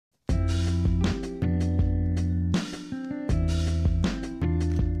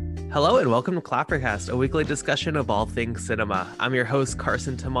Hello and welcome to Clappercast, a weekly discussion of all things cinema. I'm your host,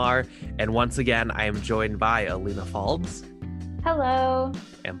 Carson Tamar, and once again, I am joined by Alina Falds. Hello.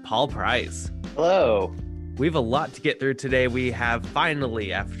 And Paul Price. Hello. We have a lot to get through today. We have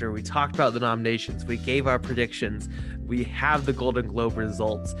finally, after we talked about the nominations, we gave our predictions, we have the Golden Globe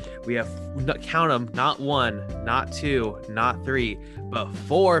results. We have, count them, not one, not two, not three, but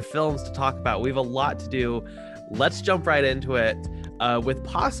 4 films to talk about. We have a lot to do. Let's jump right into it. With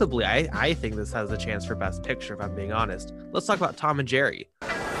possibly, I think this has a chance for Best Picture, if I'm being honest. Let's talk about Tom and Jerry.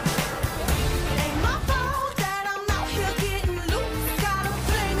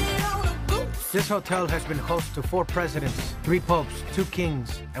 This hotel has been host to 4 presidents, 3 popes, 2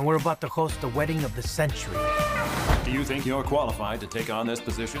 kings, and we're about to host the wedding of the century. Do you think you're qualified to take on this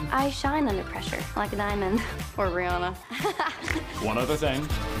position? I shine under pressure, like a diamond. Or Rihanna. One other thing.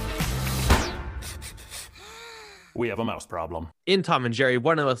 We have a mouse problem. In Tom and Jerry,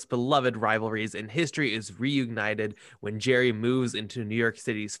 one of the most beloved rivalries in history is reunited when Jerry moves into New York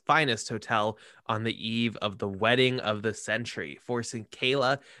City's finest hotel on the eve of the wedding of the century, forcing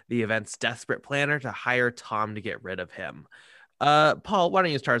Kayla, the event's desperate planner, to hire Tom to get rid of him. Paul, why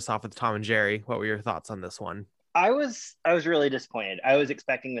don't you start us off with Tom and Jerry? What were your thoughts on this one? I was really disappointed. I was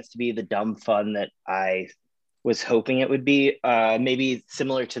expecting this to be the dumb fun that I was hoping it would be, maybe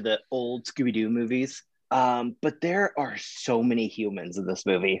similar to the old Scooby-Doo movies. But there are so many humans in this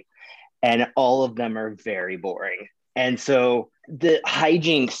movie, and all of them are very boring. And so the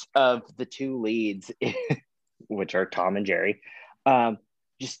hijinks of the 2 leads, which are Tom and Jerry,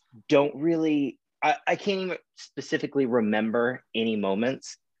 just don't really, I can't even specifically remember any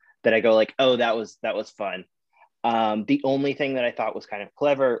moments that I go like, oh, that was fun. The only thing that I thought was kind of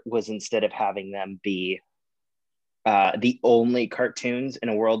clever was instead of having them be the only cartoons in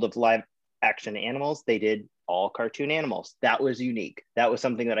a world of live action animals, they did all cartoon animals. That was unique. That was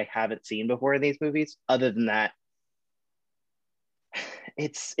something that I haven't seen before in these movies. Other than that,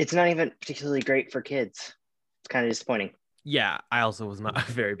 it's not even particularly great for kids. It's kind of disappointing. Yeah, I also was not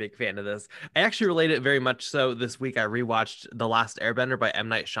a very big fan of this. I actually related it very much so. This week I rewatched The Last Airbender by M.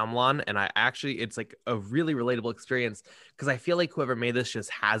 Night Shyamalan, and it's like a really relatable experience because I feel like whoever made this just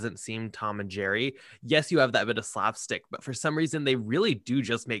hasn't seen Tom and Jerry. Yes, you have that bit of slapstick, but for some reason they really do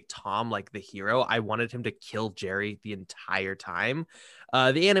just make Tom like the hero. I wanted him to kill Jerry the entire time.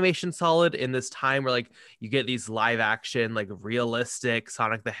 The animation solid in this time where like you get these live action, like realistic.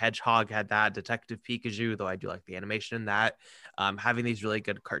 Sonic the Hedgehog had that, Detective Pikachu, though I do like the animation in that. Having these really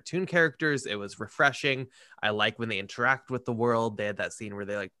good cartoon characters, it was refreshing. I like when they interact with the world. They had that scene where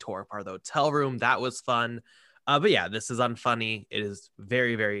they like tore apart the hotel room. That was fun. But yeah, this is unfunny. It is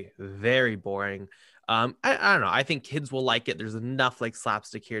very, very, very boring. I don't know. I think kids will like it. There's enough like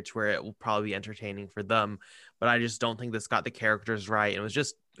slapstick here to where it will probably be entertaining for them. But I just don't think this got the characters right. It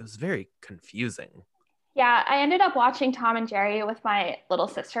was very confusing. Yeah, I ended up watching Tom and Jerry with my little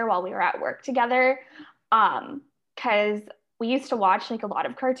sister while we were at work together. Because we used to watch like a lot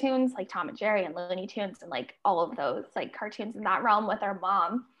of cartoons like Tom and Jerry and Looney Tunes and like all of those like cartoons in that realm with our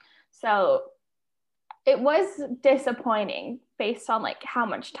mom. So it was disappointing based on like how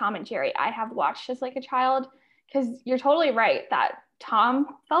much Tom and Jerry I have watched as like a child, because you're totally right that Tom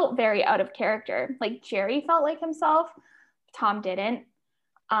felt very out of character. Like Jerry felt like himself, Tom didn't.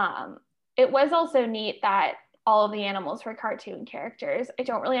 It was also neat that all of the animals were cartoon characters. I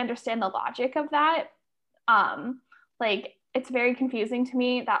don't really understand the logic of that. Like it's very confusing to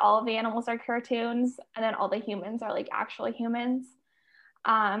me that all of the animals are cartoons and then all the humans are like actual humans.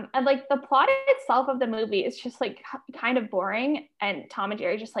 And like the plot itself of the movie is just like kind of boring, and Tom and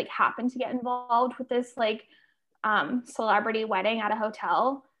Jerry just like happen to get involved with this like celebrity wedding at a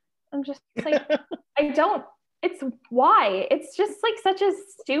hotel. I'm just like it's just like such a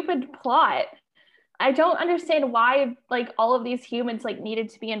stupid plot. I don't understand why like all of these humans like needed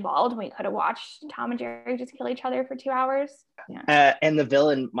to be involved when we could have watched Tom and Jerry just kill each other for 2 hours. Yeah. And the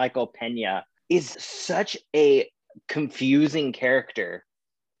villain Michael Pena is such a confusing character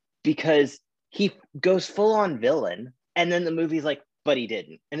because he goes full on villain, and then the movie's like, but he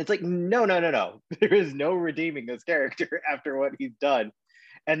didn't. And it's like, no. There is no redeeming this character after what he's done.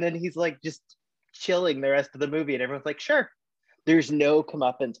 And then he's like just chilling the rest of the movie, and everyone's like, sure. There's no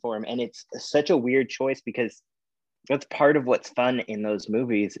comeuppance for him. And it's such a weird choice because that's part of what's fun in those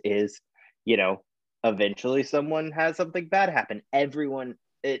movies is, you know, eventually someone has something bad happen.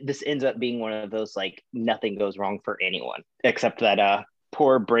 This ends up being one of those, like, nothing goes wrong for anyone except that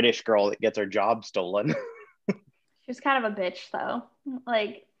poor British girl that gets her job stolen. She's kind of a bitch though.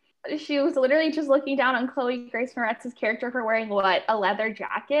 Like, she was literally just looking down on Chloe Grace Moretz's character for wearing what? A leather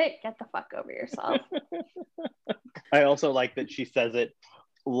jacket? Get the fuck over yourself. I also like that she says it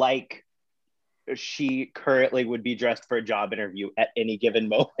like she currently would be dressed for a job interview at any given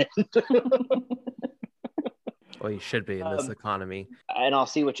moment. Well, you should be in this economy. And I'll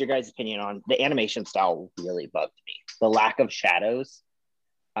see what your guys' opinion on the animation style really bugged me. The lack of shadows,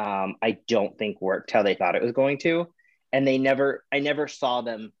 I don't think worked how they thought it was going to. And I never saw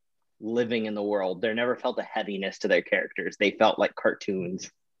them living in the world. There never felt a heaviness to their characters. They felt like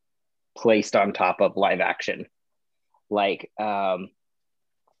cartoons placed on top of live action. Like a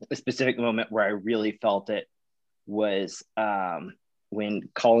specific moment where I really felt it was when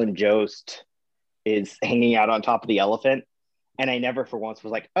Colin Jost is hanging out on top of the elephant. And I never for once was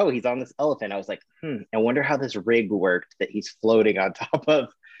like, oh, he's on this elephant. I was like, I wonder how this rig worked that he's floating on top of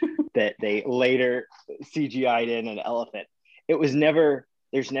that they later CGI'd in an elephant. It was never,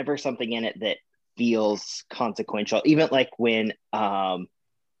 there's never something in it that feels consequential. Even like when, their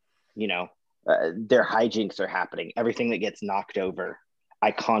hijinks are happening, everything that gets knocked over, I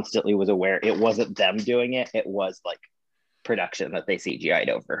constantly was aware it wasn't them doing it. It was like production that they CGI'd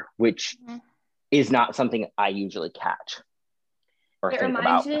over, which is not something I usually catch or think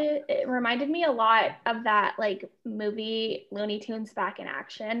about. It reminded me a lot of that like movie Looney Tunes Back in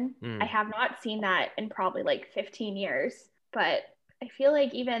Action. I have not seen that in probably like 15 years, but I feel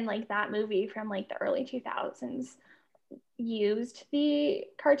like even like that movie from like the early 2000s used the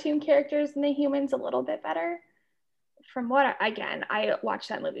cartoon characters and the humans a little bit better. From what I watched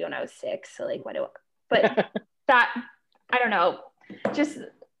that movie when I was 6, so like but that I don't know, just.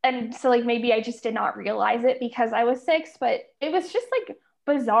 And so like maybe I just did not realize it because I was 6, but it was just like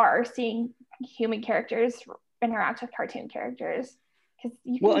bizarre seeing human characters interact with cartoon characters because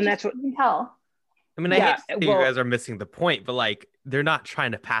you can tell. I mean, I hate to say you guys are missing the point, but like they're not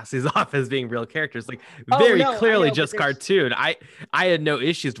trying to pass these off as being real characters. Like clearly just cartoon. I had no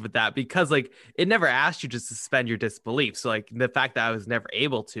issues with that because like it never asked you to suspend your disbelief. So like the fact that I was never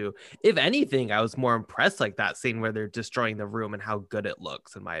able to, if anything, I was more impressed like that scene where they're destroying the room and how good it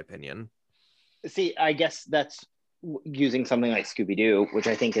looks, in my opinion. See, I guess that's using something like Scooby-Doo, which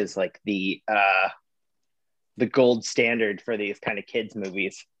I think is like the gold standard for these kind of kids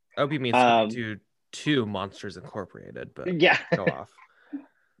movies. I hope you mean Scooby-Doo 2 Monsters Incorporated, but yeah, go off.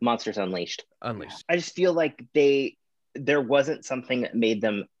 Monsters Unleashed. I just feel like there wasn't something that made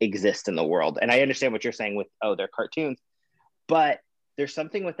them exist in the world. And I understand what you're saying with, they're cartoons, but there's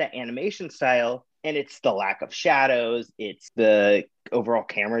something with that animation style, and it's the lack of shadows, it's the overall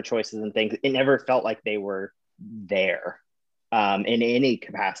camera choices and things. It never felt like they were there in any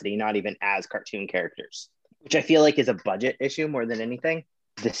capacity, not even as cartoon characters, which I feel like is a budget issue more than anything.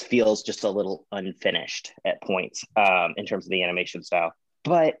 This feels just a little unfinished at points in terms of the animation style.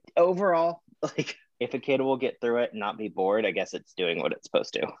 But overall, like if a kid will get through it and not be bored, I guess it's doing what it's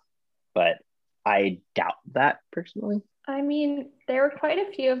supposed to. But I doubt that personally. I mean, there were quite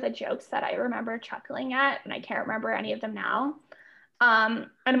a few of the jokes that I remember chuckling at, and I can't remember any of them now. And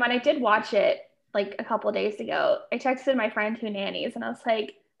when I did watch it like a couple of days ago, I texted my friend who nannies, and I was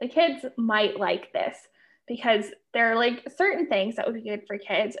like, the kids might like this. Because there are like certain things that would be good for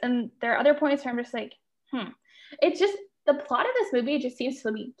kids, and there are other points where I'm just like, It's just the plot of this movie just seems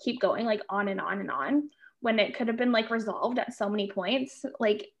to keep going like on and on and on when it could have been like resolved at so many points.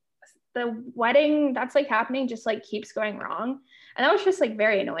 Like the wedding that's like happening just like keeps going wrong, and that was just like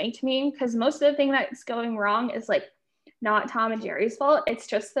very annoying to me because most of the thing that's going wrong is like not Tom and Jerry's fault. It's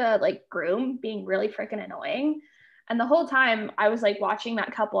just the like groom being really freaking annoying. And the whole time I was like watching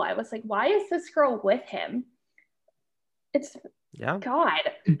that couple, I was like, why is this girl with him? It's God.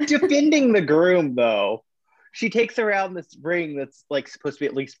 Defending the groom though. She takes around this ring that's like supposed to be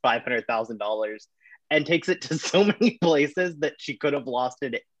at least $500,000 and takes it to so many places that she could have lost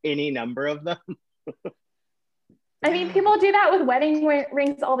it at any number of them. I mean, people do that with wedding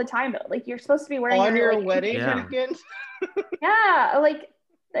rings all the time though. Like you're supposed to be wearing on your like, wedding weekend. Yeah, like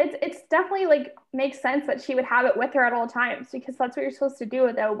it's definitely like makes sense that she would have it with her at all times because that's what you're supposed to do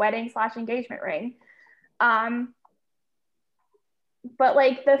with a wedding/engagement ring. But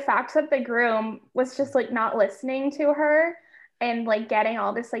like the fact that the groom was just like not listening to her and like getting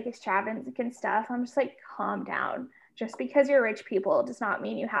all this like extravagant stuff, I'm just like, calm down. Just because you're rich people does not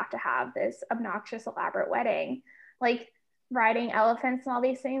mean you have to have this obnoxious elaborate wedding. Like riding elephants and all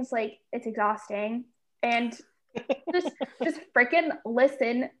these things, like it's exhausting. And just freaking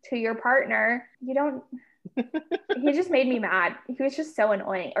listen to your partner. He just made me mad. He was just so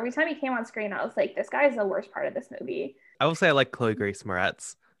annoying. Every time he came on screen, I was like, this guy is the worst part of this movie. I will say I like Chloe Grace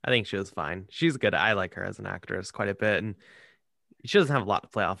Moretz. I think she was fine. She's good. I like her as an actress quite a bit. And she doesn't have a lot to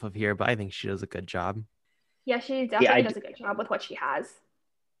play off of here, but I think she does a good job. Yeah, she definitely does a good job with what she has.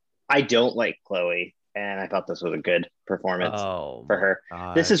 I don't like Chloe. and I thought this was a good performance Oh for my her.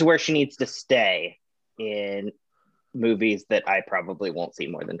 God. This is where she needs to stay in movies that I probably won't see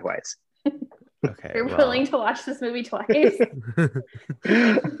more than twice. Okay. You're well. willing to watch this movie twice.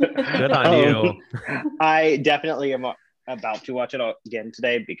 Good on you. I definitely am about to watch it again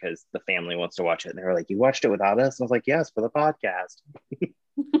today because the family wants to watch it. And they were like, "You watched it without us?" And I was like, "Yes, for the podcast."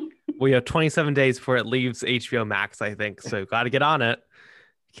 We have 27 days before it leaves HBO Max, I think. So got to get on it.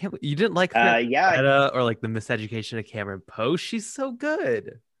 You didn't like Yeah. Greta or like the miseducation of Cameron Post? She's so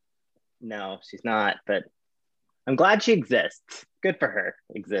good. No, she's not, but I'm glad she exists. Good for her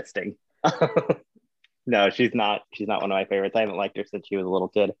existing. No, she's not. She's not one of my favorites. I haven't liked her since she was a little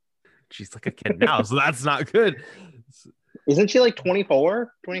kid. She's like a kid now, so that's not good. Isn't she like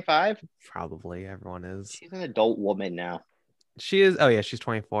 24, 25? Probably everyone is. She's an adult woman now. She is. Oh yeah, she's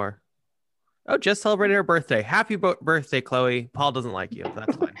 24. Oh, just celebrated her birthday. Happy birthday, Chloe. Paul doesn't like you.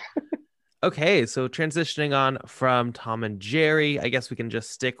 That's fine. Okay, so transitioning on from Tom and Jerry, I guess we can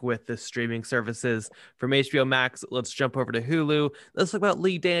just stick with the streaming services from HBO Max. Let's jump over to Hulu. Let's talk about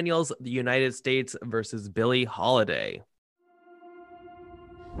Lee Daniels, The United States versus Billie Holiday.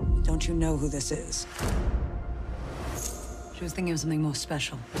 Don't you know who this is? She was thinking of something more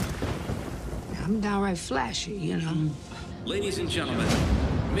special. I'm downright flashy, you know. Ladies and gentlemen,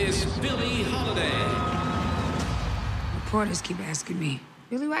 Miss Billie Holiday. Reporters keep asking me,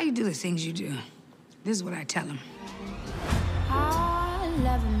 Billie, why you do the things you do? This is what I tell them. I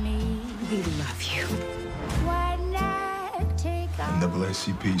love me. We love you. When I take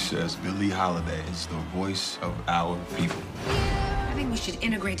NAACP says Billie Holiday is the voice of our people. I think we should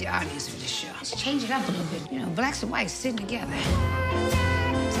integrate the audience for this show. Let's change it up a little bit. You know, blacks and whites sitting together.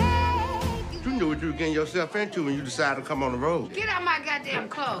 You knew what you were getting yourself into when you decided to come on the road. Get out my goddamn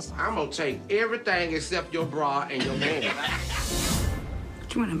clothes. I'm gonna take everything except your bra and your man.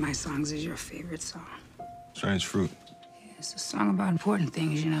 Which one of my songs is your favorite song? Strange Fruit. Yeah, it's a song about important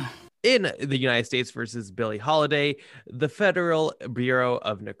things, you know. In The United States versus Billie Holiday, the Federal Bureau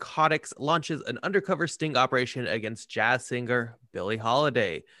of Narcotics launches an undercover sting operation against jazz singer Billie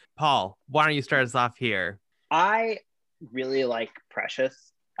Holiday. Paul, why don't you start us off here? I really like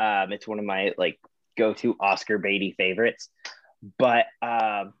Precious. It's one of my like go-to Oscar Beatty favorites. But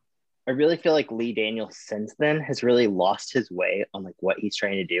I really feel like Lee Daniels since then has really lost his way on like what he's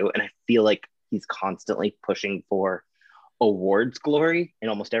trying to do. And I feel like he's constantly pushing for awards glory in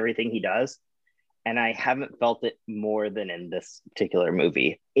almost everything he does. And I haven't felt it more than in this particular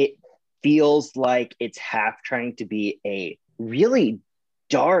movie. It feels like it's half trying to be a really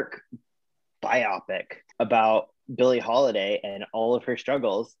dark biopic about Billie Holiday and all of her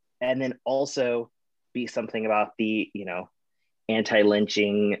struggles, and then also be something about the, you know,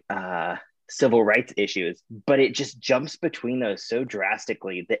 anti-lynching civil rights issues. But it just jumps between those so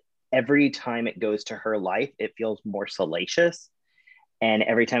drastically that every time it goes to her life, it feels more salacious. And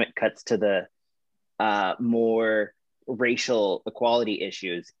every time it cuts to the more racial equality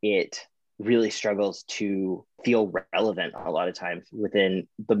issues, it really struggles to feel relevant a lot of times within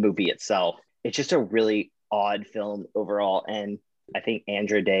the movie itself. It's just a really odd film overall. And I think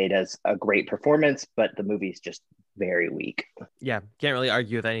Andra Day does a great performance, but the movie's just very weak. Yeah, can't really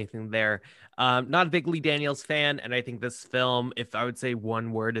argue with anything there. Not a big Lee Daniels fan, and I think this film, if I would say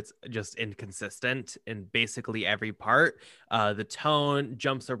one word, it's just inconsistent in basically every part. The tone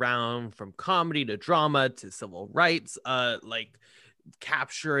jumps around from comedy to drama to civil rights, like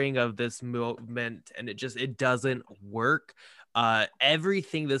capturing of this movement, and it doesn't work.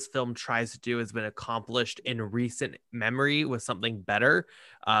 Everything this film tries to do has been accomplished in recent memory with something better.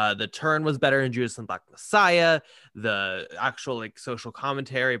 The turn was better in Judas and Black Messiah. The actual like social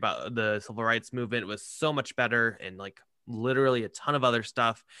commentary about the civil rights movement was so much better, and like literally a ton of other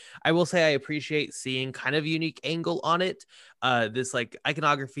stuff. I will say I appreciate seeing kind of a unique angle on it. This like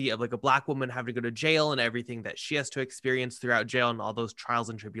iconography of like a Black woman having to go to jail and everything that she has to experience throughout jail and all those trials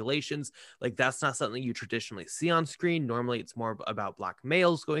and tribulations. Like that's not something you traditionally see on screen. Normally it's more about Black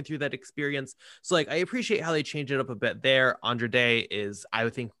males going through that experience. So like I appreciate how they changed it up a bit there. Andra Day is, I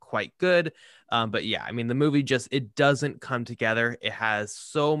would think, quite good. But yeah, I mean, the movie just, it doesn't come together. It has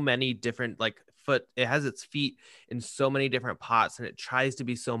so many different it has its feet in so many different pots, and it tries to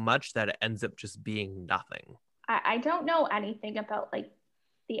be so much that it ends up just being nothing. I don't know anything about like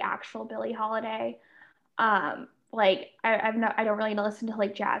the actual Billie Holiday. Like I don't really listen to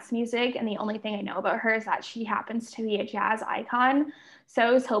like jazz music, and the only thing I know about her is that she happens to be a jazz icon. So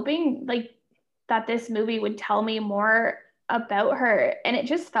I was hoping like that this movie would tell me more about her, and it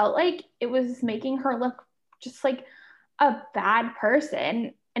just felt like it was making her look just like a bad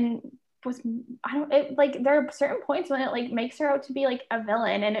person. And was, I don't, it, like, there are certain points when it like makes her out to be like a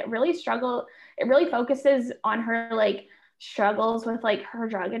villain, and it really focuses on her like struggles with like her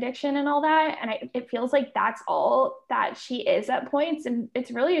drug addiction and all that, and it feels like that's all that she is at points, and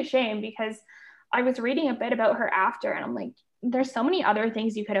it's really a shame because I was reading a bit about her after, and I'm like, there's so many other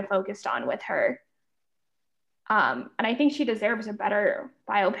things you could have focused on with her, and I think she deserves a better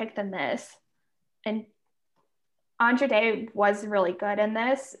biopic than this. And Andra Day was really good in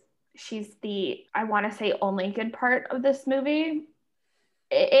this. She's the, I want to say, only good part of this movie.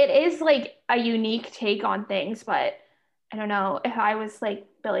 It is like a unique take on things, but I don't know, if I was like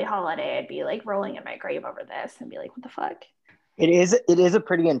Billie Holiday, I'd be like rolling in my grave over this and be like, what the fuck? It is a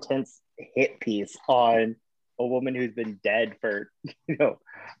pretty intense hit piece on a woman who's been dead for,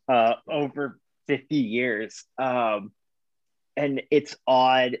 over 50 years. And it's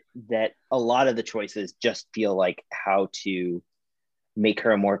odd that a lot of the choices just feel like how to make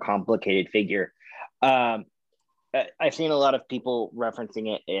her a more complicated figure. I've seen a lot of people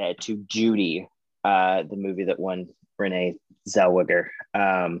referencing it to Judy, the movie that won Renee Zellweger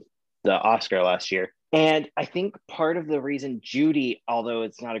the Oscar last year. And I think part of the reason Judy, although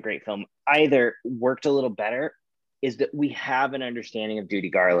it's not a great film either, worked a little better is that we have an understanding of Judy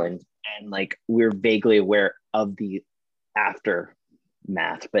Garland, and like we're vaguely aware of the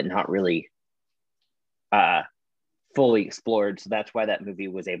aftermath, but not really fully explored. So that's why that movie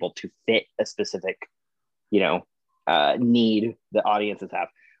was able to fit a specific, need the audiences have.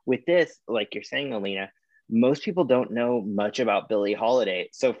 With this, like you're saying, Alina, most people don't know much about Billie Holiday.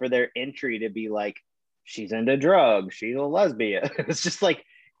 So for their entry to be like, she's into drugs, she's a lesbian, it's just like,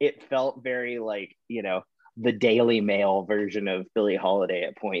 it felt very like, the Daily Mail version of Billie Holiday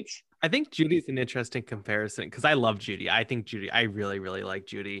at points. I think Judy's an interesting comparison because I love Judy. I really, really like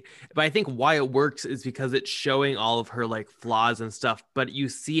Judy. But I think why it works is because it's showing all of her like flaws and stuff, but you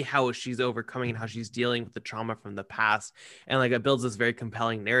see how she's overcoming and how she's dealing with the trauma from the past. And like it builds this very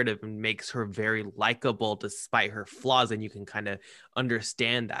compelling narrative and makes her very likable despite her flaws. And you can kind of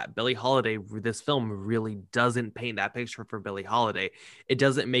understand that. Billie Holiday, this film really doesn't paint that picture for Billie Holiday. It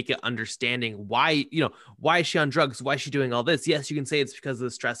doesn't make it understanding why, why is she on drugs? Why is she doing all this? Yes, you can say it's because of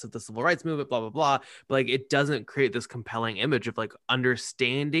the stress of the civil rights movement, blah, blah, blah. But like, it doesn't create this compelling image of like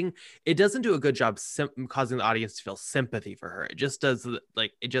understanding. It doesn't do a good job causing the audience to feel sympathy for her. It just does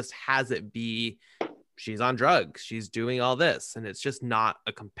like, it just has it be, she's on drugs, she's doing all this. And it's just not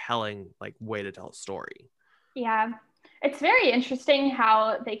a compelling like way to tell a story. Yeah. It's very interesting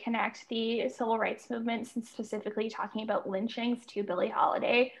how they connect the civil rights movements and specifically talking about lynchings to Billie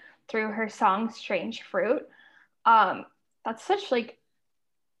Holiday through her song Strange Fruit. That's such like,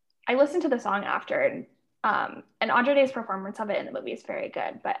 I listened to the song after, and Andra Day's performance of it in the movie is very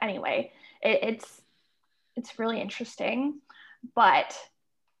good. But anyway, it's really interesting. But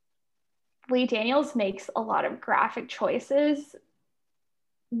Lee Daniels makes a lot of graphic choices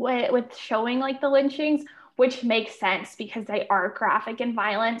with showing like the lynchings, which makes sense because they are graphic and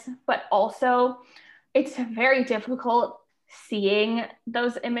violent, but also it's very difficult seeing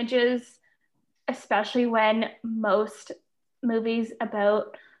those images, especially when most movies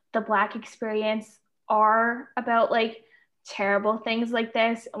about the Black experience are about like terrible things like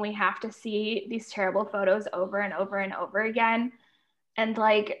this, and we have to see these terrible photos over and over and over again. And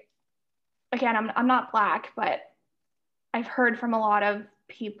like, again, I'm not Black, but I've heard from a lot of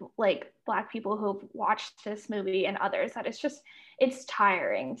people, like Black people who've watched this movie and others, that it's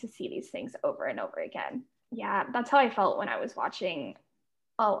tiring to see these things over and over again. Yeah, that's how I felt when I was watching,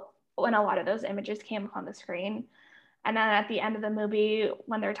 when a lot of those images came up on the screen. And then at the end of the movie,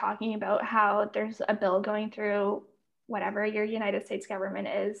 when they're talking about how there's a bill going through whatever your United States government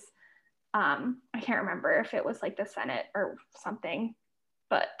is, I can't remember if it was like the Senate or something,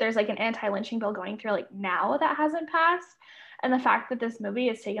 but there's like an anti-lynching bill going through like now that hasn't passed. And the fact that this movie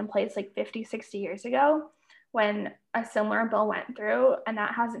has taken place like 50, 60 years ago when a similar bill went through and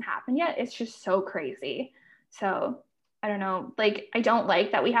that hasn't happened yet, it's just so crazy. So I don't know, like, I don't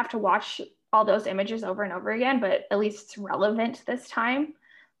like that we have to watch all those images over and over again, but at least it's relevant this time.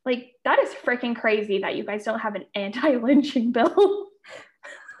 Like, that is freaking crazy that you guys don't have an anti-lynching bill.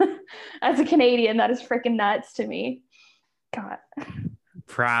 As a Canadian, that is freaking nuts to me. God.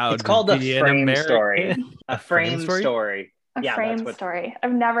 Proud. It's called a frame story. A frame story. A frame story.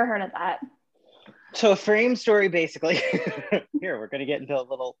 I've never heard of that. So a frame story, basically, here, we're going to get into a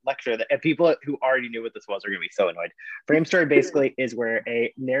little lecture that people who already knew what this was are going to be so annoyed. Frame story basically is where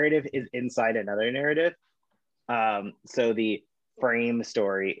a narrative is inside another narrative. So the frame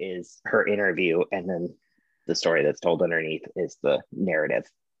story is her interview, and then the story that's told underneath is the narrative.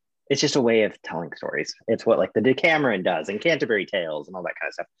 It's just a way of telling stories. It's what like the Decameron does and Canterbury Tales and all that kind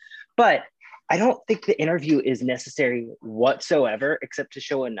of stuff. But I don't think the interview is necessary whatsoever, except to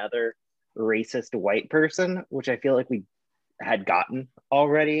show another racist white person, which I feel like we had gotten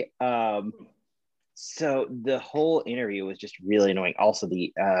already. So the whole interview was just really annoying. Also,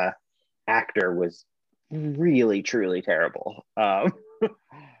 the actor was really, truly terrible.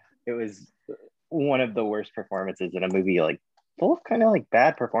 It was one of the worst performances in a movie, like full of kind of like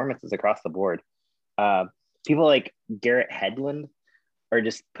bad performances across the board. People like Garrett Hedlund are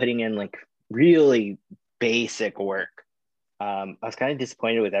just putting in like really basic work. I was kind of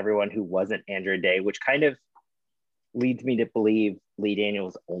disappointed with everyone who wasn't Andra Day, which kind of leads me to believe Lee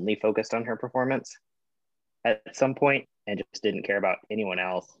Daniels only focused on her performance at some point and just didn't care about anyone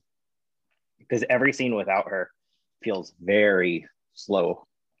else, because every scene without her feels very slow.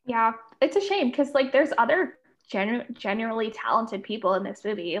 Yeah, it's a shame because like there's other genuinely talented people in this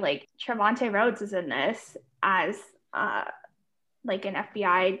movie. Like Trevante Rhodes is in this as like an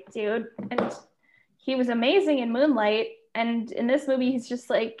FBI dude, and he was amazing in Moonlight. And in this movie, he's just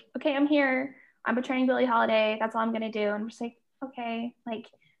like, okay, I'm here. I'm portraying Billie Holiday. That's all I'm gonna do. And I'm just like, okay, like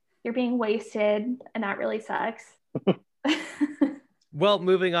you're being wasted, and that really sucks. Well,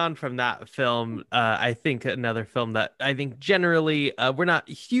 moving on from that film, I think another film that I think generally we're not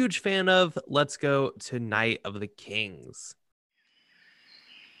a huge fan of. Let's go to Night of the Kings.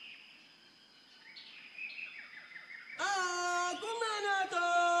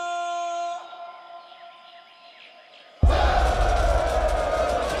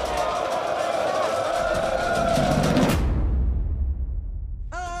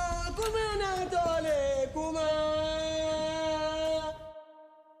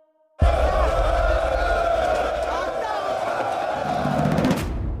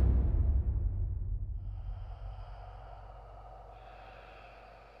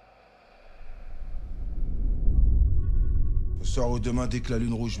 Ce soir ou demain, dès que la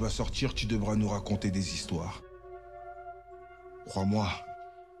lune rouge va sortir, tu devras nous raconter des histoires. Crois-moi,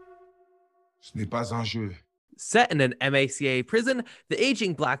 ce n'est pas un jeu. Set in an MACA prison, the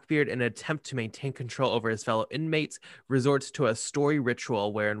aging Blackbeard, in an attempt to maintain control over his fellow inmates, resorts to a story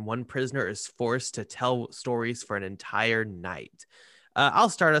ritual wherein one prisoner is forced to tell stories for an entire night. I'll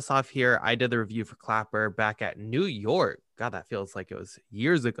start us off here. I did the review for Clapper back at New York. God, that feels like it was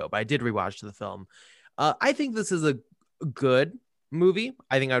years ago, but I did rewatch the film. I think this is a good movie.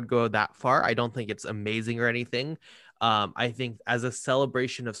 I think I would go that far. I don't think it's amazing or anything. I think as a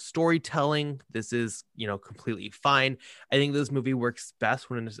celebration of storytelling, this is, completely fine. I think this movie works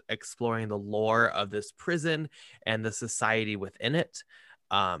best when it's exploring the lore of this prison and the society within it.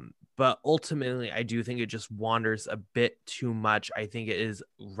 But ultimately, I do think it just wanders a bit too much. I think it is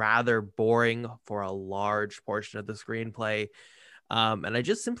rather boring for a large portion of the screenplay. And I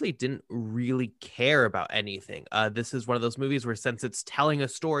just simply didn't really care about anything. This is one of those movies where, since it's telling a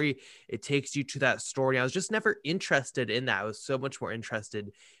story, it takes you to that story. I was just never interested in that. I was so much more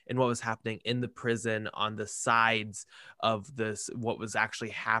interested in what was happening in the prison, on the sides of this, what was actually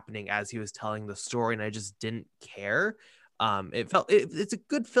happening as he was telling the story. And I just didn't care. It's a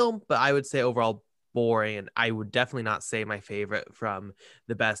good film, but I would say overall boring. And I would definitely not say my favorite from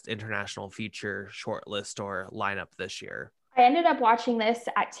the best international feature shortlist or lineup this year. I ended up watching this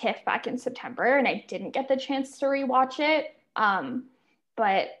at TIFF back in September, and I didn't get the chance to rewatch it.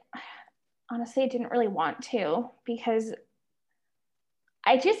 But honestly, I didn't really want to, because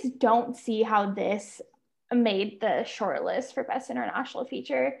I just don't see how this made the shortlist for Best International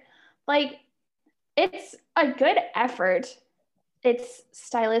Feature. Like, it's a good effort. It's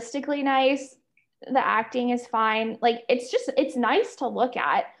stylistically nice. The acting is fine. Like, it's nice to look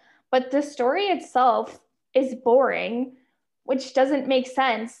at, but the story itself is boring, which doesn't make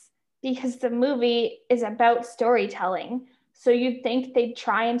sense because the movie is about storytelling. So you'd think they'd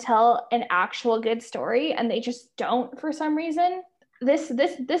try and tell an actual good story, and they just don't for some reason. This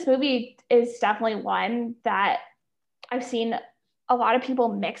movie is definitely one that I've seen a lot of people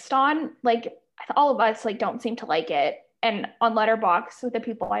mixed on. Like, all of us don't seem to like it. And on Letterboxd, with the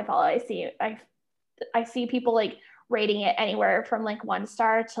people I follow, I see people rating it anywhere from 1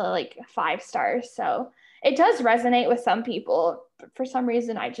 star to 5 stars. So it does resonate with some people, but for some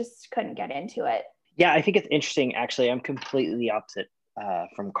reason, I just couldn't get into it. Yeah, I think it's interesting. Actually, I'm completely the opposite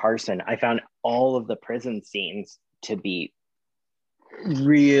from Carson. I found all of the prison scenes to be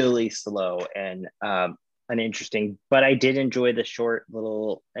really slow and uninteresting, but I did enjoy the short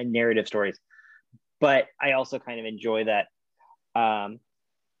little narrative stories. But I also kind of enjoy that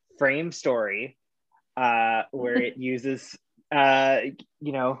frame story where it uses a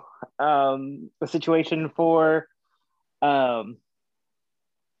situation for a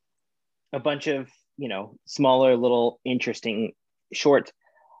bunch of smaller little interesting shorts.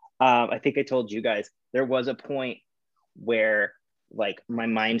 I think I told you guys there was a point where like my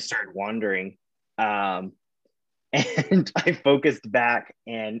mind started wandering, and I focused back,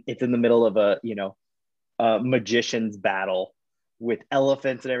 and it's in the middle of a magician's battle with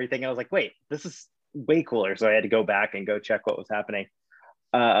elephants and everything. I was like, wait, this is way cooler. So I had to go back and go check what was happening.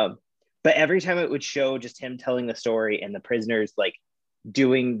 But every time it would show just him telling the story and the prisoners like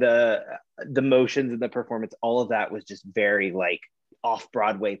doing the motions and the performance, all of that was just very like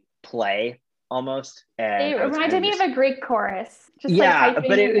off-Broadway play almost. And it reminded me of a Greek chorus, just yeah, like hyping,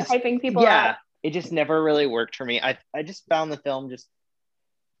 but it was hyping people yeah, up. it just never really worked for me. I just found the film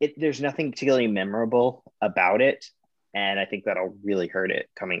there's nothing particularly memorable about it, and I think that'll really hurt it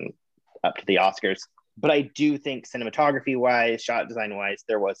coming up to the Oscars. But I do think cinematography wise, shot design wise,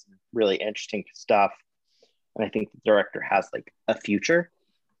 there was some really interesting stuff, and I think the director has like a future.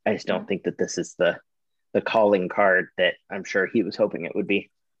 I just don't think that this is the calling card that I'm sure he was hoping it would be.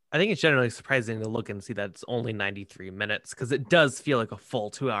 I think it's generally surprising to look and see that it's only 93 minutes, because it does feel like a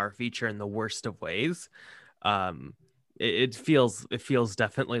full 2-hour feature in the worst of ways. It feels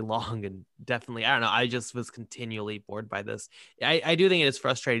definitely long, and definitely, I don't know, I just was continually bored by this. I do think it is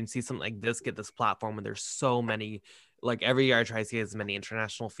frustrating to see something like this get this platform when there's so many, like every year I try to see as many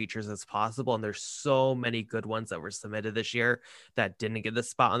international features as possible, and there's so many good ones that were submitted this year that didn't get this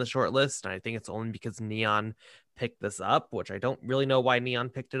spot on the short list. And I think it's only because Neon picked this up, which I don't really know why Neon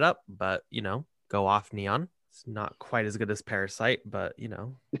picked it up, but go off Neon. It's not quite as good as Parasite, but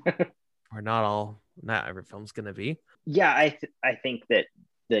we're not every film's gonna be. Yeah, I think that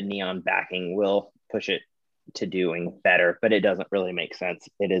the Neon backing will push it to doing better, but it doesn't really make sense.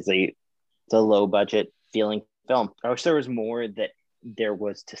 It's a low budget feeling film. I wish there was more that there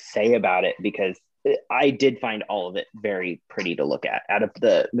was to say about it, because I did find all of it very pretty to look at. Out of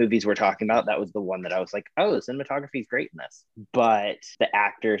the movies we're talking about, that was the one that I was like, oh, the cinematography is great in this. But the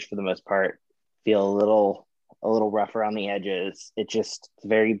actors, for the most part, feel a little rough around the edges.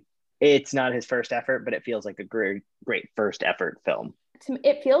 It's not his first effort, but it feels like a great first effort film.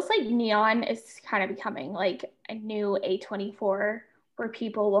 It feels like Neon is kind of becoming like a new A24, where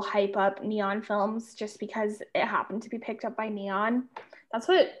people will hype up Neon films just because it happened to be picked up by Neon. That's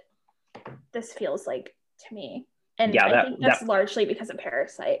what this feels like to me. And yeah, I think that's largely because of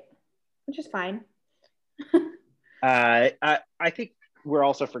Parasite, which is fine. I think we're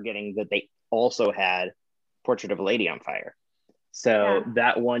also forgetting that they also had Portrait of a Lady on Fire. So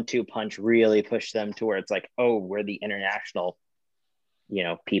that 1-2 punch really pushed them to where it's like, oh, we're the international,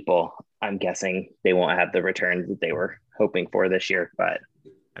 people. I'm guessing they won't have the returns that they were hoping for this year, but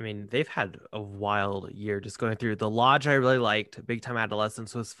I mean, they've had a wild year just going through. The Lodge I really liked. Big Time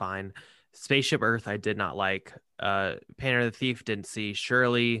Adolescence was fine. Spaceship Earth I did not like. Painter the Thief didn't see.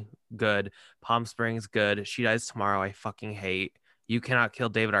 Shirley, good. Palm Springs, good. She Dies Tomorrow I fucking hate. You Cannot Kill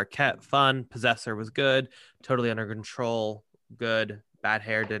David Arquette, fun. Possessor was good. Totally Under Control, good. Bad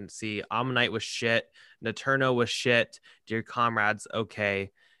Hair didn't see. Ammonite was shit. Naterno was shit. Dear Comrades,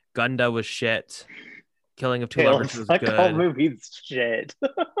 okay. Gunda was shit. Killing of Two Lovers was good. All movies shit.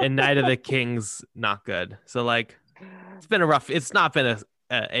 And Night of the Kings, not good. So like, it's not been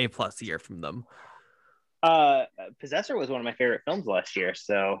a plus year from them. Possessor was one of my favorite films last year,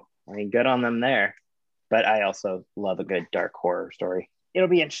 so I mean, good on them there. But I also love a good dark horror story. It'll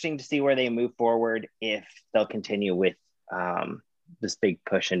be interesting to see where they move forward, if they'll continue with this big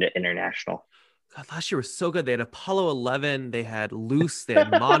push into international. God, last year was so good. They had Apollo 11, they had Loose, they had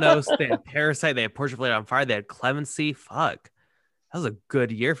Monos, they had Parasite, they had Portrait of a Lady on Fire, they had Clemency. Fuck, that was a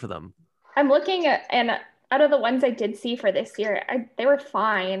good year for them. I'm looking at, and out of the ones I did see for this year, they were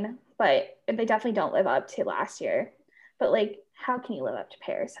fine, but they definitely don't live up to last year. But like, how can you live up to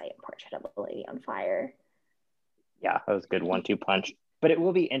Parasite and Portrait of a Lady on Fire? Yeah, that was a good 1-2 punch. But it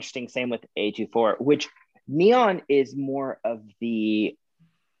will be interesting. Same with A24, which Neon is more of the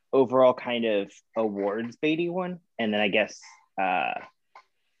overall kind of awards baity one. And then I guess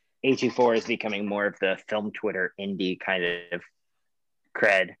A24 is becoming more of the film Twitter indie kind of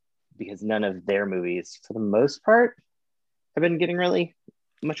cred, because none of their movies, for the most part, have been getting really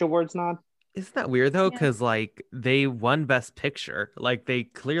much awards nod. Isn't that weird though? Because like they won Best Picture. Like they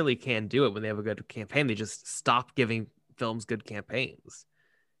clearly can do it when they have a good campaign. They just stop giving films good campaigns.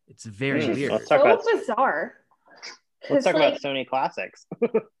 It's very weird. Bizarre. Let's talk about Sony Classics.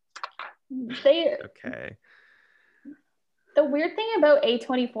 Okay. The weird thing about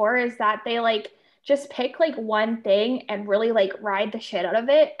A24 is that they like just pick like one thing and really like ride the shit out of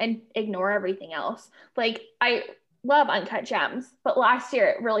it and ignore everything else. Like I love Uncut Gems, but last year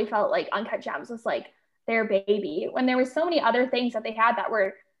it really felt like Uncut Gems was like their baby, when there were so many other things that they had that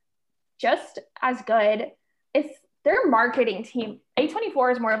were just as good. their marketing team,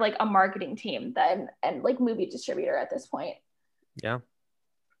 A24 is more of like a marketing team than and like movie distributor at this point. Yeah.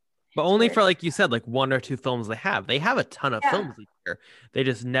 But only for, like you said, like 1 or 2 films they have. They have a ton of films each year. They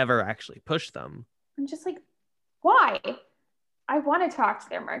just never actually push them. I'm just like, why? I want to talk to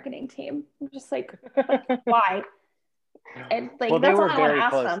their marketing team. I'm just like why? And like, that's all I want to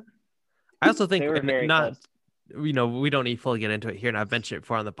ask them. I also think close. We don't need to fully get into it here, and I've mentioned it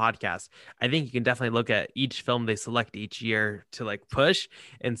before on the podcast. I think you can definitely look at each film they select each year to like push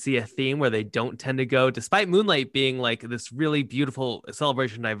and see a theme where they don't tend to go, despite Moonlight being like this really beautiful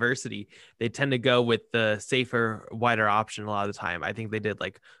celebration of diversity, they tend to go with the safer, wider option a lot of the time. I think they did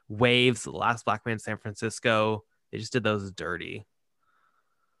like Waves, The Last Black Man in San Francisco. They just did those dirty.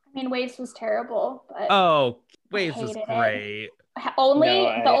 I mean, Waves was terrible, but Waves was great. The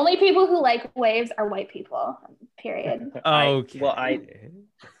only people who like Waves are white people. Period. I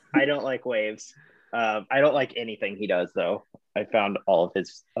don't like Waves. I don't like anything he does, though. I found all of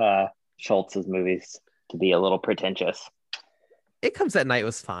his Schultz's movies to be a little pretentious. It Comes at Night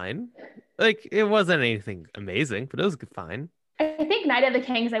was fine. Like, it wasn't anything amazing, but it was fine. I think Night of the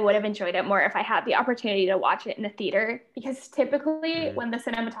Kings, I would have enjoyed it more if I had the opportunity to watch it in a theater, because typically when the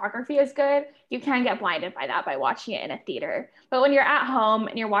cinematography is good, you can get blinded by that by watching it in a theater. But when you're at home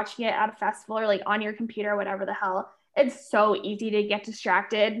and you're watching it at a festival or like on your computer, whatever the hell, it's so easy to get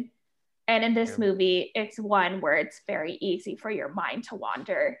distracted. And in this movie, it's one where it's very easy for your mind to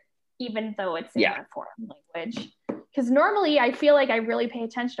wander, even though it's in a foreign language. Because normally I feel like I really pay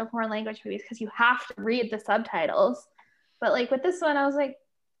attention to foreign language movies because you have to read the subtitles. But like with this one, I was like,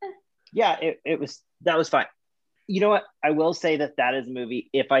 yeah, that was fine. You know what? I will say that is a movie.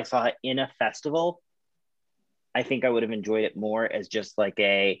 If I saw it in a festival, I think I would have enjoyed it more as just like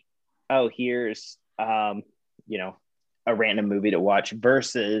here's a random movie to watch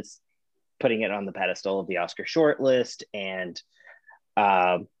versus putting it on the pedestal of the Oscar shortlist and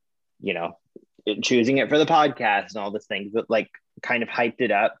choosing it for the podcast and all these things that like kind of hyped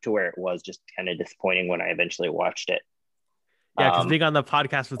it up to where it was just kind of disappointing when I eventually watched it. Yeah, because being on the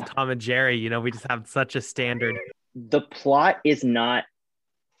podcast with Tom and Jerry, we just have such a standard. The plot is not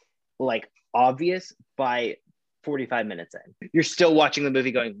like obvious by 45 minutes in. You're still watching the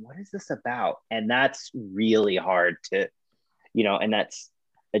movie going, what is this about? And that's really hard to, and that's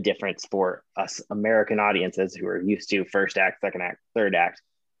a difference for us American audiences who are used to first act, second act, third act.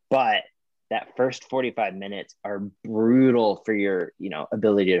 But that first 45 minutes are brutal for your,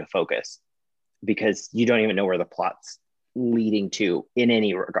 ability to focus because you don't even know where the plot's leading to in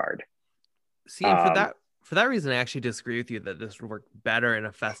any regard. See, and for that reason, I actually disagree with you that this would work better in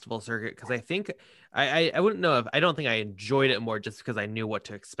a festival circuit, because I think I wouldn't know if I don't think I enjoyed it more just because I knew what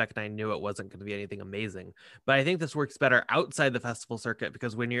to expect and I knew it wasn't going to be anything amazing. But I think this works better outside the festival circuit,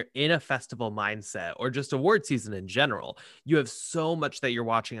 because when you're in a festival mindset or just award season in general, you have so much that you're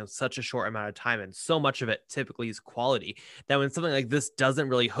watching in such a short amount of time, and so much of it typically is quality, that when something like this doesn't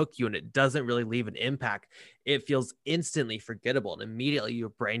really hook you and it doesn't really leave an impact, it feels instantly forgettable, and immediately your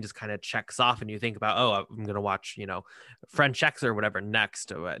brain just kind of checks off and you think about, I'm going to watch, French X or whatever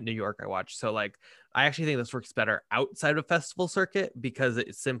next, or New York I watch. So like, I actually think this works better outside of festival circuit because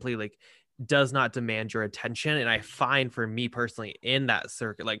it simply like does not demand your attention. And I find for me personally in that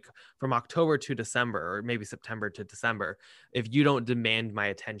circuit, like from October to December, or maybe September to December, if you don't demand my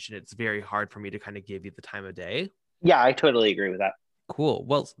attention, it's very hard for me to kind of give you the time of day. Yeah, I totally agree with that. Cool.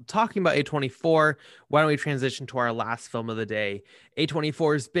 Well, talking about A24, why don't we transition to our last film of the day?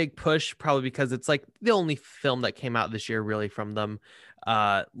 A24's big push, probably because it's like the only film that came out this year really from them.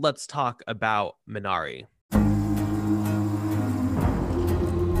 Let's talk about Minari.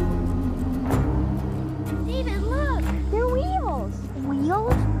 David, look! They're wheels!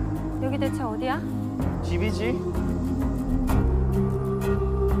 Wheels? 여기 대체 어디야? 집이지.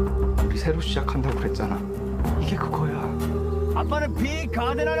 우리 새로 시작한다고 그랬잖아. 이게 그거야. 아빠는 빅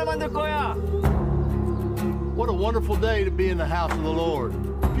가든 하나 만들 거야. What a wonderful day to be in the house of the Lord.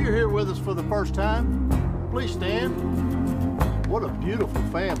 If you're here with us for the first time, please stand. What a beautiful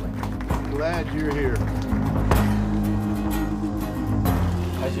family. Glad you're here.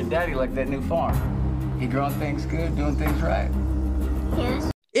 How's your daddy like that new farm? He growing things good, doing things right? Yes.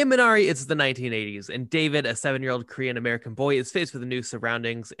 In Minari, it's the 1980s, and David, a 7-year-old Korean-American boy, is faced with new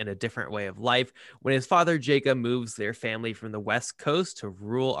surroundings and a different way of life when his father, Jacob, moves their family from the West Coast to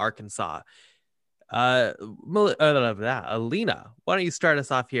rural Arkansas. Alina, why don't you start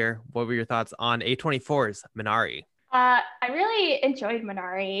us off here? What were your thoughts on A24's Minari? I really enjoyed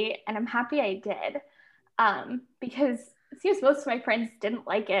Minari, and I'm happy I did, because it seems most of my friends didn't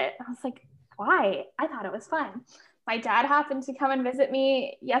like it. I was like, why? I thought it was fun. My dad happened to come and visit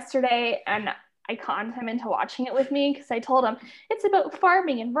me yesterday, and I conned him into watching it with me because I told him it's about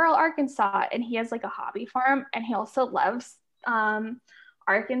farming in rural Arkansas, and he has like a hobby farm, and he also loves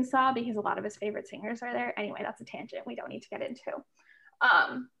Arkansas because a lot of his favorite singers are there. Anyway, that's a tangent we don't need to get into.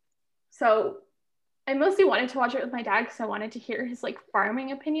 So I mostly wanted to watch it with my dad because I wanted to hear his like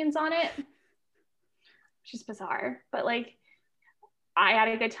farming opinions on it, which is bizarre, but like I had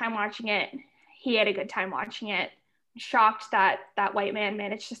a good time watching it. He had a good time watching it. Shocked that that white man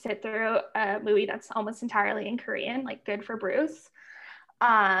managed to sit through a movie that's almost entirely in Korean. Like, good for Bruce.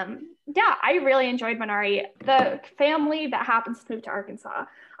 Yeah, I really enjoyed Minari. The family that happens to move to Arkansas,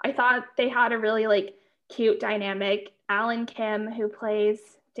 I thought they had a really like cute dynamic. Alan Kim, who plays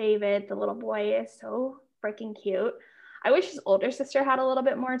David, the little boy, is so freaking cute. I wish his older sister had a little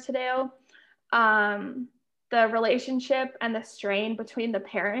bit more to do. The relationship and the strain between the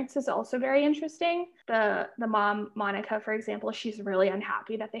parents is also very interesting. The mom, Monica, for example, she's really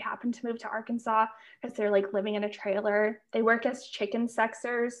unhappy that they happen to move to Arkansas because they're like living in a trailer. They work as chicken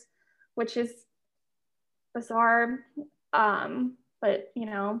sexers, which is bizarre. But you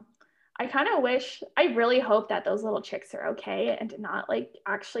know, I kind of wish, I really hope that those little chicks are okay and did not like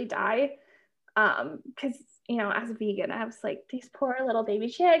actually die. Because, you know, as a vegan, I was like, these poor little baby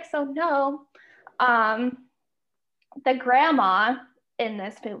chicks, oh no. The grandma in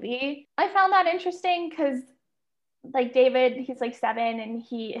this movie, I found that interesting because like David, he's like 7 and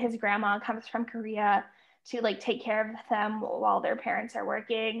his grandma comes from Korea to like take care of them while their parents are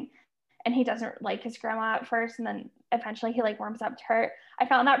working, and he doesn't like his grandma at first, and then eventually he like warms up to her. I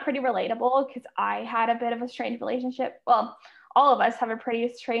found that pretty relatable because I had a bit of a strained relationship. Well, all of us have a pretty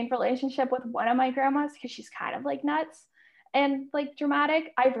strained relationship with one of my grandmas because she's kind of like nuts and like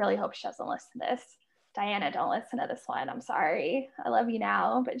dramatic. I really hope she doesn't listen to this. Diana, don't listen to this one. I'm sorry. I love you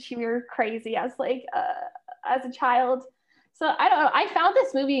now, but you were crazy as like as a child. So I don't know. I found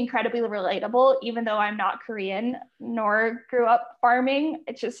this movie incredibly relatable, even though I'm not Korean nor grew up farming.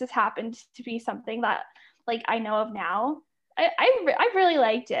 It just has happened to be something that like I know of now. I really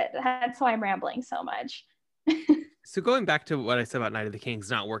liked it. That's why I'm rambling so much. So going back to what I said about Night of the Kings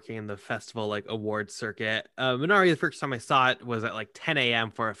not working in the festival like award circuit, Minari, the first time I saw it was at like 10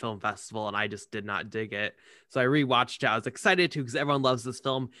 a.m. for a film festival, and I just did not dig it. So I rewatched it. I was excited to because everyone loves this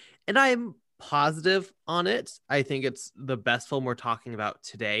film, and I'm positive on it. I think it's the best film we're talking about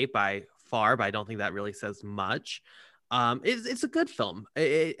today by far, but I don't think that really says much. It's a good film.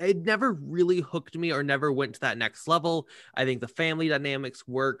 It never really hooked me or never went to that next level. I think the family dynamics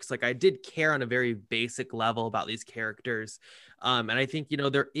works. Like, I did care on a very basic level about these characters. And I think, you know,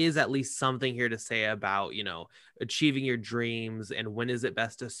 there is at least something here to say about, you know, achieving your dreams and when is it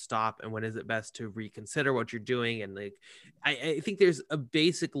best to stop and when is it best to reconsider what you're doing. And like, I think there's a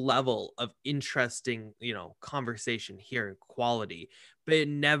basic level of interesting, you know, conversation here and quality, but it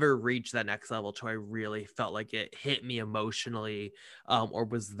never reached that next level to where I really felt like it hit me emotionally or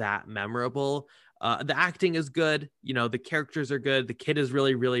was that memorable. The acting is good. You know, the characters are good. The kid is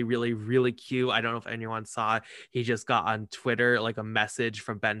really, really, really, really cute. I don't know if anyone saw it. He just got on Twitter like a message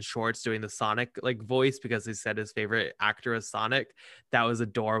from Ben Schwartz doing the Sonic like voice because he said his favorite actor is Sonic. That was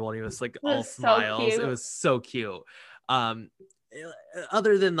adorable. And he was like all smiles. It was so cute.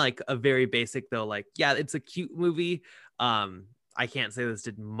 Other than like a very basic though, like, yeah, it's a cute movie. I can't say this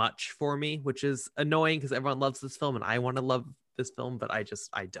did much for me, which is annoying because everyone loves this film and I want to love this film, but I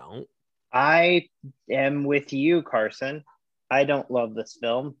don't. I am with you, Carson. I don't love this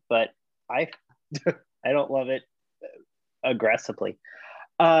film, but I don't love it aggressively.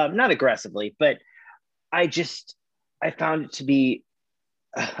 Not aggressively, but I found it to be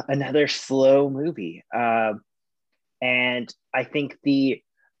another slow movie. And I think the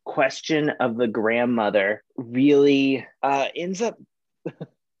question of the grandmother really ends up,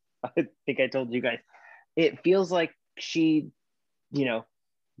 I think I told you guys, it feels like she, you know,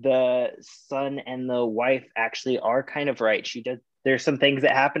 the son and the wife actually are kind of right. There's some things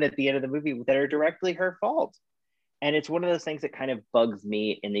that happen at the end of the movie that are directly her fault. And it's one of those things that kind of bugs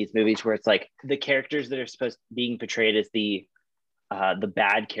me in these movies where it's like the characters that are supposed to being portrayed as the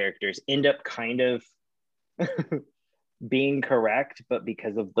bad characters end up kind of being correct, but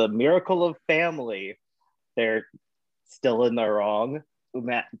because of the miracle of family, they're still in the wrong.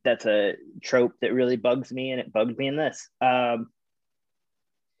 That's a trope that really bugs me, and it bugged me in this.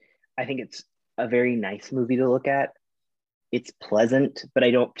 I think it's a very nice movie to look at. It's pleasant, but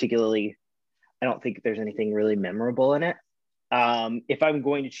I don't think there's anything really memorable in it. If I'm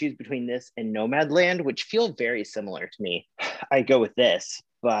going to choose between this and Nomadland, which feel very similar to me, I go with this,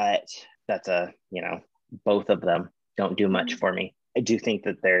 but that's both of them don't do much for me. I do think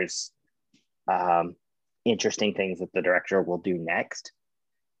that there's interesting things that the director will do next.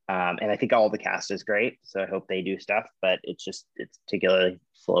 And I think all the cast is great, so I hope they do stuff, but it's particularly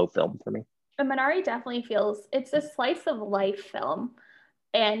slow film for me. And Minari definitely feels it's a slice of life film,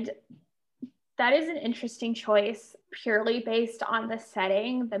 and that is an interesting choice purely based on the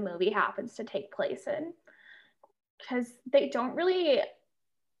setting the movie happens to take place in, because they don't really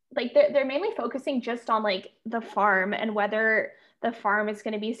like they're mainly focusing just on like the farm and whether the farm is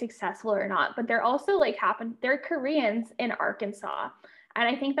going to be successful or not, but they're also like they're Koreans in Arkansas, and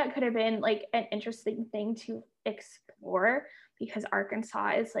I think that could have been like an interesting thing to explore, because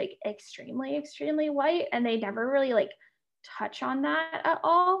Arkansas is like extremely white, and they never really like touch on that at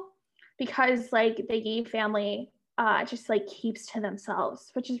all, because like the Yi family just like keeps to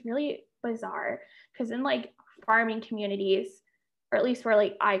themselves, which is really bizarre, because in like farming communities, or at least where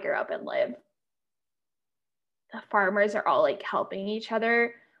like I grew up and live, the farmers are all like helping each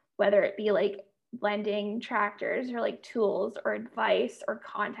other, whether it be like lending tractors or like tools or advice or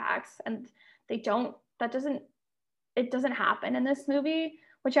contacts, and it doesn't happen in this movie,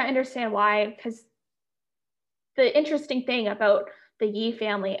 which I understand why, because the interesting thing about the Yi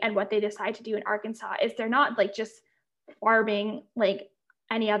family and what they decide to do in Arkansas is they're not like just farming like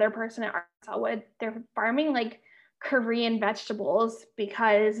any other person in Arkansas would. They're farming like Korean vegetables,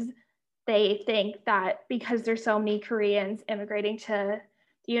 because they think that because there's so many Koreans immigrating to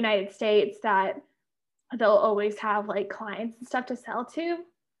the United States that they'll always have like clients and stuff to sell to,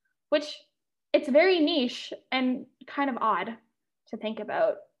 which it's very niche and kind of odd to think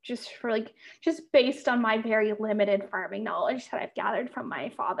about, just based on my very limited farming knowledge that I've gathered from my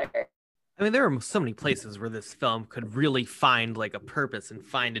father. I mean, there are so many places where this film could really find like a purpose and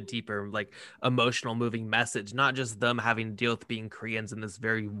find a deeper, like emotional moving message, not just them having to deal with being Koreans in this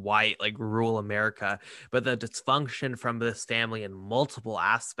very white, like rural America, but the dysfunction from this family in multiple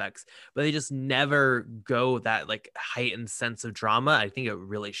aspects, but they just never go that like heightened sense of drama. I think it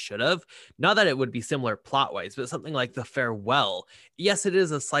really should have. Not that it would be similar plot wise, but something like The Farewell. Yes, it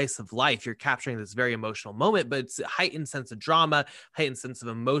is a slice of life. You're capturing this very emotional moment, but it's a heightened sense of drama, heightened sense of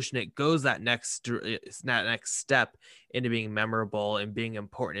emotion. It goes that next step into being memorable and being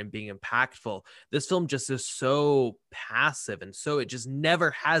important and being impactful. This film just is so passive, and so it just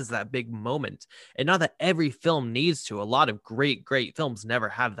never has that big moment. And not that every film needs to. A lot of great films never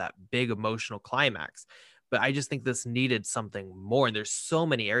have that big emotional climax, but I just think this needed something more. And there's so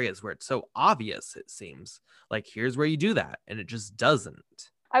many areas where it's so obvious, it seems like here's where you do that, and it just doesn't.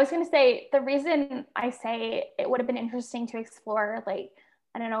 I was going to say, the reason I say it would have been interesting to explore, like,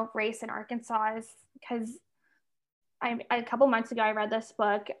 I don't know, race in Arkansas is because a couple months ago, I read this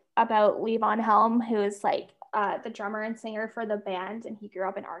book about Levon Helm, who is like the drummer and singer for the band, and he grew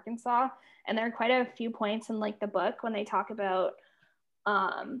up in Arkansas. And there are quite a few points in like the book when they talk about,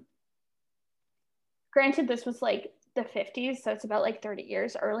 granted, this was like the 50s, so it's about like 30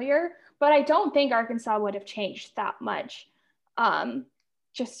 years earlier, but I don't think Arkansas would have changed that much,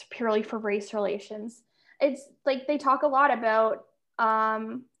 just purely for race relations. It's like they talk a lot about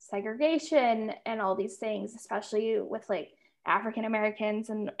segregation and all these things, especially with like African Americans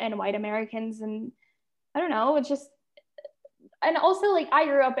and white Americans, and I don't know, it's just, and also like I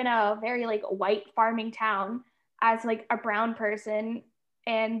grew up in a very like white farming town as like a brown person,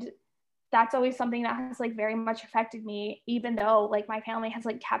 and that's always something that has like very much affected me, even though like my family has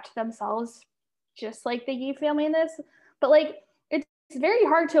like kept themselves just like the Yi family in this. But like it's very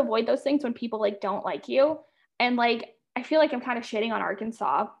hard to avoid those things when people like don't like you, and like I feel like I'm kind of shitting on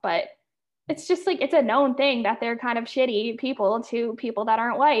Arkansas, but it's just like it's a known thing that they're kind of shitty people to people that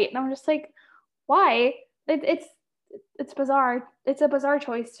aren't white, and I'm just like, why? It's bizarre. It's a bizarre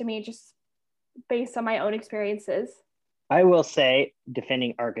choice to me, just based on my own experiences. I will say,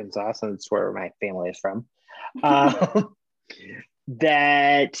 defending Arkansas, since it's where my family is from,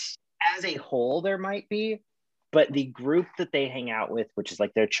 that as a whole there might be, but the group that they hang out with, which is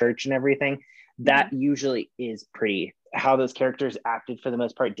like their church and everything, that usually is pretty, how those characters acted for the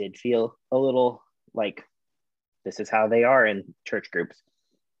most part did feel a little like this is how they are in church groups.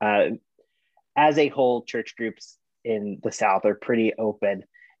 As a whole, church groups in the South are pretty open.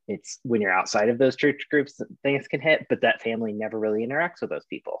 It's when you're outside of those church groups that things can hit, but that family never really interacts with those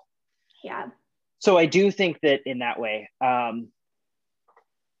people. Yeah. So I do think that in that way,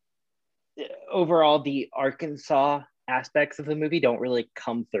 overall, the Arkansas aspects of the movie don't really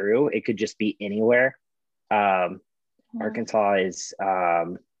come through. It could just be anywhere. Arkansas is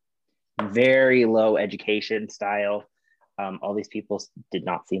very low education style. All these people did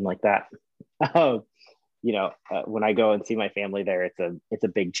not seem like that. When I go and see my family there, it's a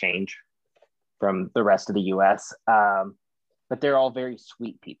big change from the rest of the US. But they're all very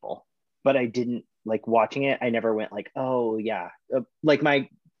sweet people. But I didn't like watching it. I never went like, oh yeah. Like my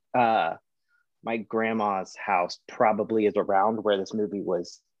my grandma's house probably is around where this movie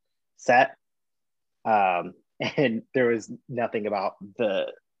was set. And there was nothing about the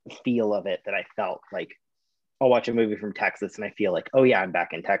feel of it that I felt like, I'll watch a movie from Texas and I feel like, oh yeah, I'm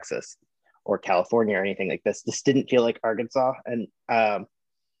back in Texas or California or anything like this. This didn't feel like Arkansas. And I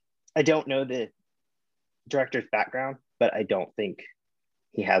don't know the director's background, but I don't think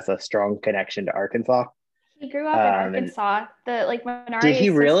he has a strong connection to Arkansas. He grew up in Arkansas. The Minari. Did he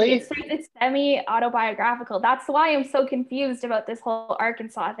really? It's semi-autobiographical. That's why I'm so confused about this whole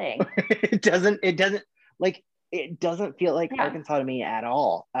Arkansas thing. It doesn't feel like Arkansas to me at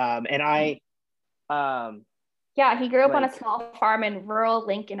all. And he grew up on a small farm in rural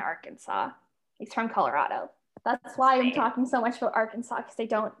Lincoln, Arkansas. He's from Colorado. That's why I'm talking so much about Arkansas, because they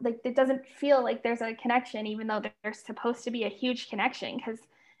don't it doesn't feel like there's a connection, even though there's supposed to be a huge connection, because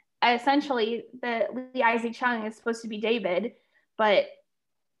essentially the Lee Isaac Chung is supposed to be David, but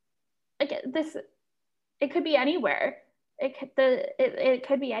it could be anywhere. It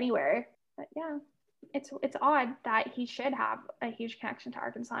could be anywhere. But yeah, it's odd that he should have a huge connection to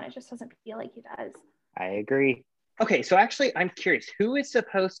Arkansas, and it just doesn't feel like he does. I agree. Okay, so actually, I'm curious, who is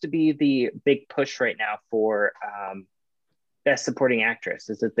supposed to be the big push right now for Best Supporting Actress?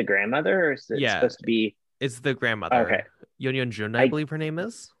 Is it the grandmother, or is it supposed to be? It's the grandmother. Okay, Yeon Jun, I believe her name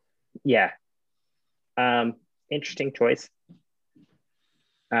is. Yeah. Interesting choice.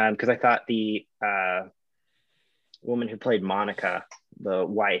 Because I thought the woman who played Monica, the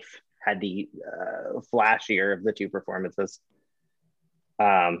wife, had the flashier of the two performances.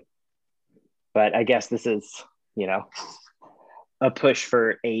 But I guess this is, a push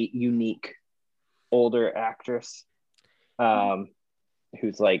for a unique older actress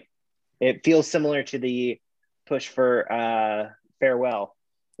who's it feels similar to the push for Farewell,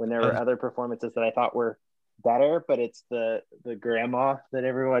 when there were other performances that I thought were better, but it's the grandma that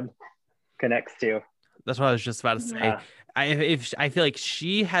everyone connects to. That's what I was just about to say. I feel like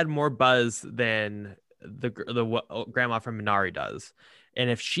she had more buzz than the grandma from Minari does, and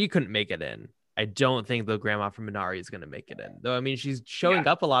if she couldn't make it in, I don't think the grandma from Minari is going to make it in. Though, I mean, she's showing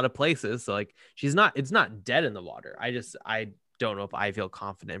up a lot of places, so it's not dead in the water. I don't know if I feel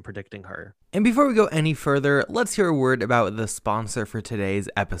confident in predicting her. And before we go any further, let's hear a word about the sponsor for today's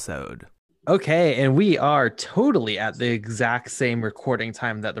episode. Okay, and we are totally at the exact same recording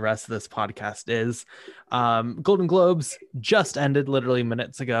time that the rest of this podcast is. Golden Globes just ended literally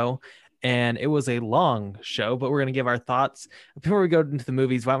minutes ago, and it was a long show, but we're going to give our thoughts. Before we go into the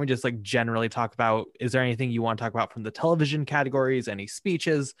movies, why don't we just generally talk about, is there anything you want to talk about from the television categories, any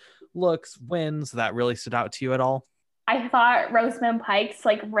speeches, looks, wins that really stood out to you at all? I thought Rosamund Pike's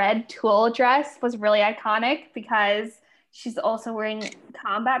red tulle dress was really iconic, because she's also wearing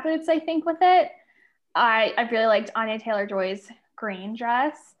combat boots, I think, with it. I really liked Anya Taylor-Joy's green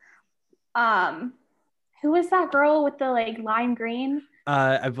dress. Who was that girl with the lime green?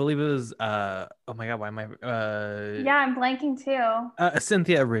 I believe it was oh my god, why am I yeah, I'm blanking too.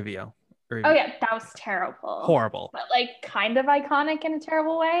 Cynthia Erivo. Oh yeah, that was terrible. Horrible. But kind of iconic in a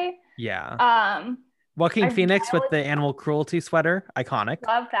terrible way. Yeah. Joaquin Phoenix with the animal cruelty sweater, iconic.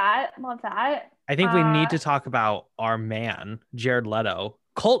 Love that. I think we need to talk about our man, Jared Leto.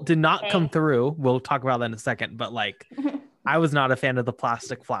 Cult did not come through. We'll talk about that in a second, but I was not a fan of the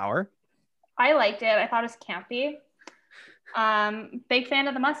plastic flower. I liked it. I thought it was campy. Big fan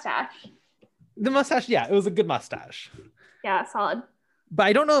of the mustache. The mustache, yeah, it was a good mustache. Yeah, solid. But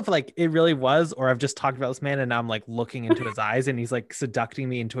I don't know if it really was, or I've just talked about this man and now I'm looking into his eyes and he's seducting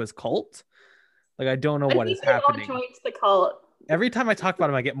me into his cult. I don't know what is happening. The cult. Every time I talk about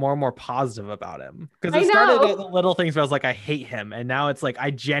him, I get more and more positive about him, because it started at the little things where I was I hate him, and now it's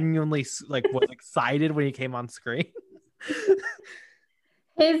I genuinely was excited when he came on screen.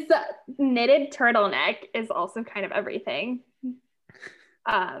 His knitted turtleneck is also kind of everything.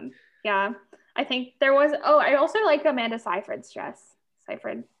 Yeah, I think there was. Oh, I also like Amanda Seyfried's dress.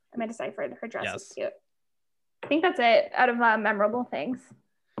 Amanda Seyfried, her dress is cute. I think that's it out of memorable things.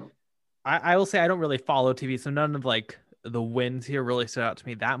 I will say I don't really follow TV, so none of the wins here really stood out to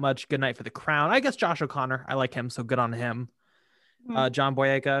me that much. Good Night for the Crown. I guess Josh O'Connor. I like him, so good on him. John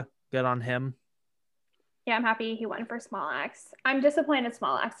Boyega, good on him. Yeah, I'm happy he won for Small Axe. I'm disappointed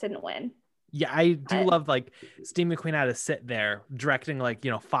Small Axe didn't win. Yeah, I do love Steve McQueen had to sit there directing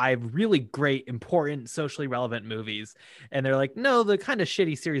 5 really great, important, socially relevant movies, and they're no, the kind of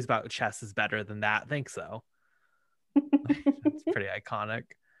shitty series about chess is better than that. Think so. That's pretty iconic.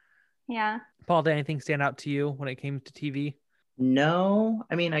 Yeah. Paul, did anything stand out to you when it came to TV? No.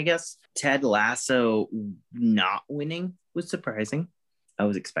 I mean, I guess Ted Lasso not winning was surprising. I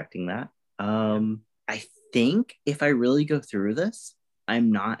was expecting that. I think if I really go through this,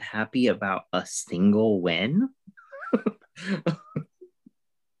 I'm not happy about a single win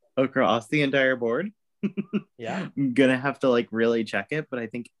across the entire board. Yeah. I'm gonna have to like really check it, but I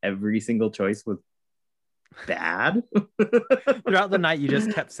think every single choice was bad. Throughout the night, you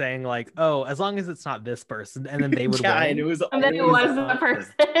just kept saying like, "Oh, as long as it's not this person," and then they would win. And it was And then it was the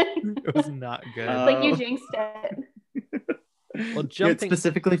person. It was not good. Like you jinxed it. Well, It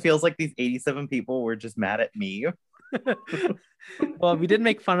specifically feels like these 87 people were just mad at me. Well, we did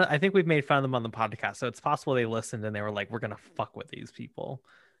make fun of. I think we've made fun of them on the podcast, so it's possible they listened and they were like, "We're gonna fuck with these people."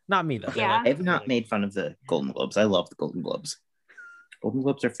 Not me though. Yeah. I've not made fun of the Golden Globes. I love the Golden Globes. Golden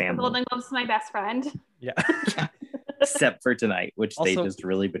Globes are family. Golden Globes is my best friend. Yeah. Except for tonight, which they Also, just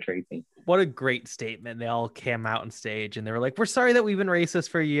really betrayed me. What a great statement. They all came out on stage and they were like, "We're sorry that we've been racist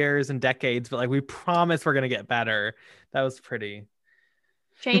for years and decades, but like we promise we're gonna get better." That was pretty.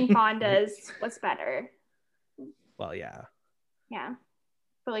 Jane Fonda's was better. Well, yeah. Yeah.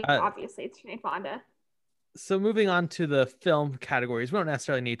 But like obviously it's Jane Fonda. So moving on to the film categories, we don't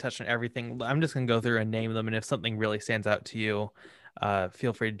necessarily need to touch on everything. I'm just going to go through and name them. And if something really stands out to you,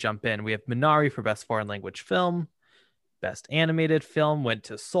 feel free to jump in. We have Minari for Best Foreign Language Film. Best Animated Film went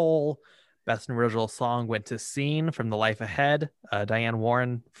to Soul. Best Original Song went to Scene from The Life Ahead. Diane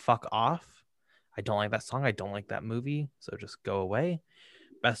Warren, Fuck Off. I don't like that song. I don't like that movie. So just go away.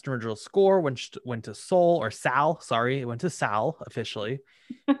 Best Original Score went to Soul or Sal. Sorry, it went to Sal officially.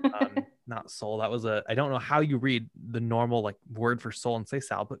 Not Soul. That was I don't know how you read the normal like word for soul and say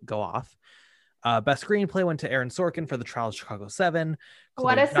Sal, but go off. Best Screenplay went to Aaron Sorkin for The Trial of Chicago 7.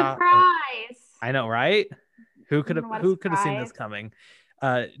 What a surprise! I know, right? Who could have seen this surprise. coming?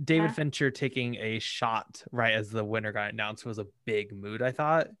 David Fincher taking a shot right as the winner got announced was a big mood, I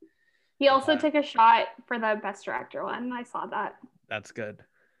thought. He also took a shot for the Best Director one. I saw that. That's good.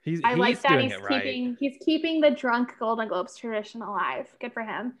 I like that doing he's it right. he's keeping the drunk Golden Globes tradition alive. Good for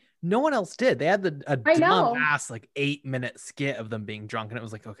him. No one else did. They had I know. dumb ass like 8-minute skit of them being drunk, and it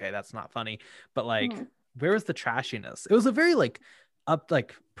was like, okay, that's not funny. But like, where was the trashiness? It was a very like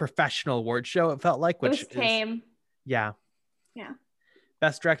professional award show. It felt like, which it was tame. Yeah. Yeah.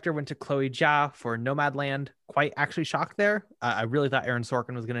 Best Director went to Chloe Zhao for Nomadland. Quite actually shocked there. I really thought Aaron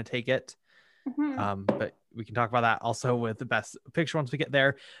Sorkin was going to take it. But we can talk about that also with the Best Picture once we get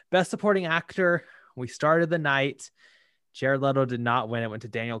there. Best Supporting Actor. We started the night. Jared Leto did not win. It went to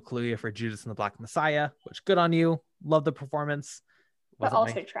Daniel Kaluuya for Judas and the Black Messiah, which good on you. Love the performance. But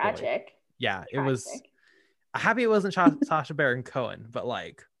also tragic. Yeah, it was. Happy it wasn't Sacha Baron Cohen, but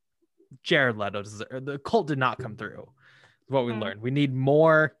like Jared Leto, the cult did not come through. What we learned. We need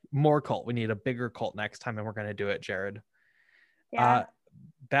more cult. We need a bigger cult next time, and we're going to do it, Jared. Yeah.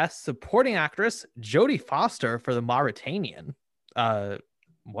 Best Supporting Actress, Jodie Foster for The Mauritanian.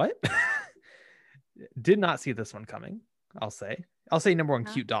 What? Did not see this one coming. I'll say number one,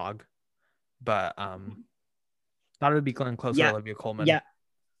 Cute Dog, but thought it would be Glenn Close or Olivia Colman. Yeah.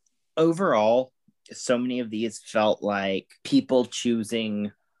 Overall, so many of these felt like people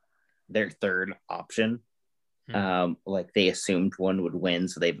choosing their third option. Like they assumed one would win,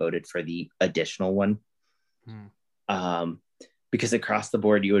 so they voted for the additional one. Because across the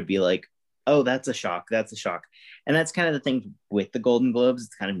board, you would be like, oh, that's a shock. That's a shock. And that's kind of the thing with the Golden Globes.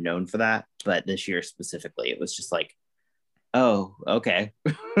 It's kind of known for that. But this year specifically, it was just like, oh, okay.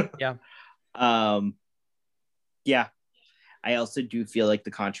 Yeah. Yeah. I also do feel like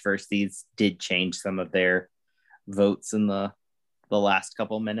the controversies did change some of their votes in the last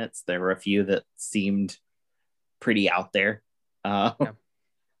couple minutes. There were a few that seemed pretty out there. Yeah.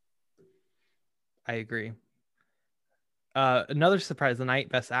 I agree. Another surprise of the night,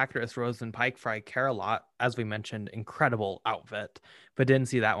 Best Actress, Rosamund Pike for I Care a Lot. As we mentioned, incredible outfit, but didn't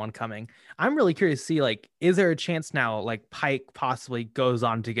see that one coming. I'm really curious to see, like, is there a chance now, like, Pike possibly goes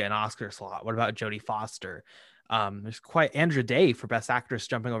on to get an Oscar slot? What about Jodie Foster? There's quite Andra Day for Best Actress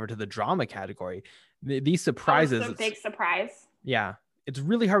jumping over to the drama category. These surprises. A big surprise. Yeah. It's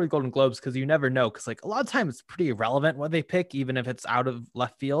really hard with Golden Globes because you never know. Because like a lot of times it's pretty irrelevant what they pick, even if it's out of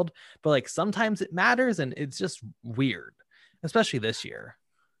left field. But like sometimes it matters, and it's just weird, especially this year.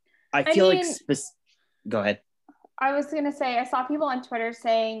 I feel go ahead. I was gonna say I saw people on Twitter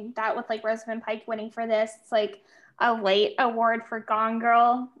saying that with like Rosamund Pike winning for this, it's like a late award for Gone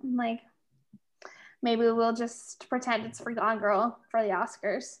Girl. I'm like, maybe we'll just pretend it's for Gone Girl for the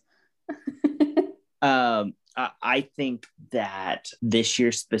Oscars. I think that this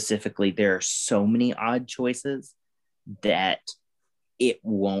year specifically, there are so many odd choices that it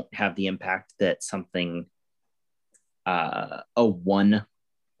won't have the impact that something a one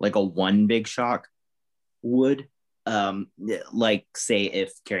big shock would. Like say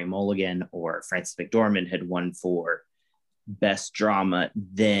if Carey Mulligan or Frances McDormand had won for best drama,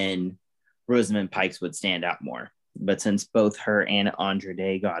 then Rosamund Pike would stand out more. But since both her and Andra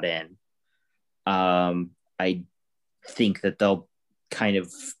Day got in, I think that they'll kind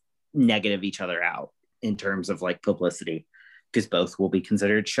of negative each other out in terms of like publicity, because both will be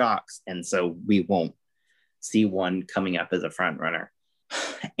considered shocks. And so we won't see one coming up as a front runner.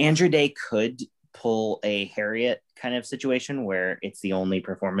 Andra Day could pull a Harriet kind of situation where it's the only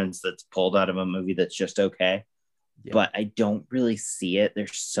performance that's pulled out of a movie that's just okay. Yeah. But I don't really see it.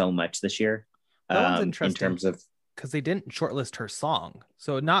 There's so much this year. That one's interesting in terms of, because they didn't shortlist her song.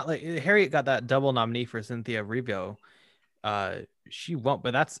 So not like Harriet got that double nominee for Cynthia Erivo. She won't,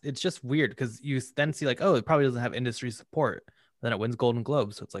 but it's just weird because you then see like, oh, it probably doesn't have industry support. Then it wins Golden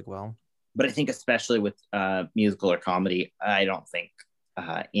Globes. So it's like, well. But I think especially with musical or comedy, I don't think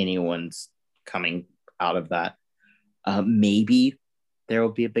anyone's coming out of that. Maybe there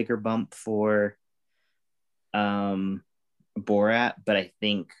will be a bigger bump for Borat, but I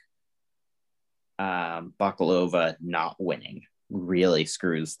think Bakalova not winning really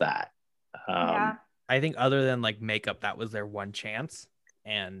screws that. Yeah. I think other than like makeup, that was their one chance,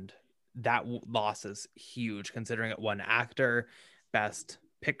 and that loss is huge considering it won actor, best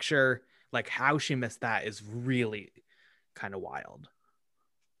picture. Like how she missed that is really kind of wild.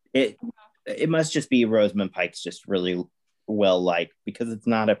 It must just be Rosamund Pike's just really well liked, because it's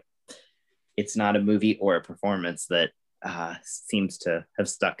not a movie or a performance that seems to have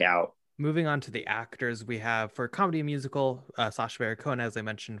stuck out. Moving on to the actors, we have for comedy and musical, Sacha Baron Cohen, as I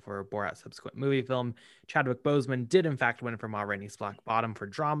mentioned, for Borat's subsequent movie film. Chadwick Boseman did in fact win for Ma Rainey's Black Bottom for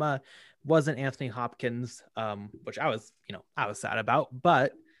drama. Wasn't Anthony Hopkins, which I was sad about,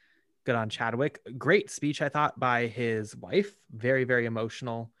 but good on Chadwick. Great speech, I thought, by his wife. Very, very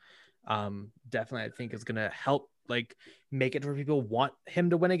emotional. Definitely, I think is going to help like make it where people want him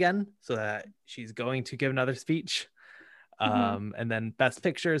to win again, so that she's going to give another speech. And then best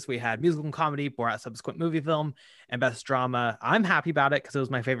pictures, we had musical and comedy, Borat subsequent movie film, and best drama. I'm happy about it because it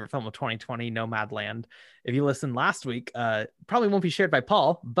was my favorite film of 2020, Nomadland. If you listened last week, probably won't be shared by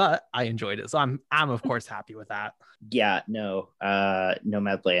Paul, but I enjoyed it, so I'm of course happy with that. Yeah, no,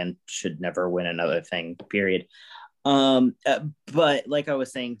 Nomadland should never win another thing, period. But like I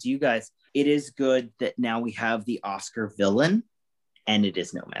was saying to you guys, it is good that now we have the Oscar villain, and it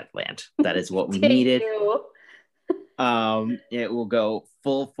is Nomadland. That is what we needed. It will go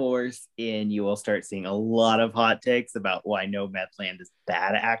full force, and you will start seeing a lot of hot takes about why Nomadland is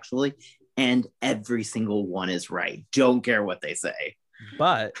bad, actually, and every single one is right. Don't care what they say.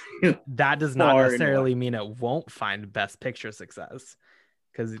 But that does not necessarily mean it won't find best picture success,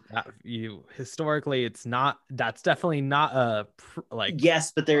 because historically that's definitely not a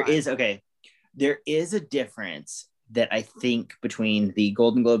yes, but there is a difference that I think between the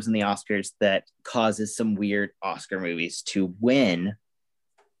Golden Globes and the Oscars that causes some weird Oscar movies to win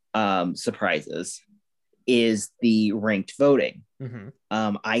surprises is the ranked voting.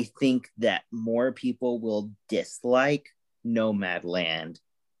 I think that more people will dislike Nomadland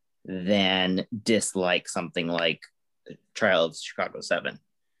than dislike something like Trial of Chicago 7.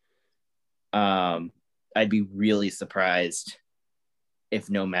 I'd be really surprised if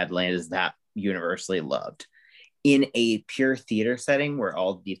Nomadland is that universally loved. In a pure theater setting where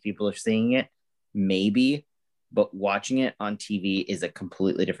all these people are seeing it, maybe, but watching it on TV is a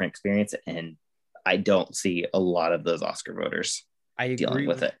completely different experience, and I don't see a lot of those Oscar voters dealing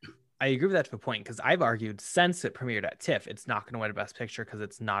with it. I agree with that to a point, because I've argued since it premiered at TIFF, it's not going to win a Best Picture because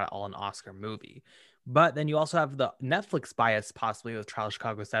it's not at all an Oscar movie. But then you also have the Netflix bias possibly with Trial of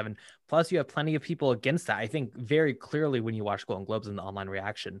Chicago 7. Plus, you have plenty of people against that. I think very clearly when you watch Golden Globes and the online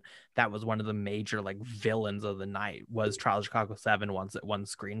reaction, that was one of the major like villains of the night was Trial of Chicago 7 once it won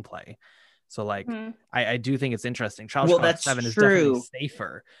screenplay. So like, I do think it's interesting. Trial of Chicago 7 is definitely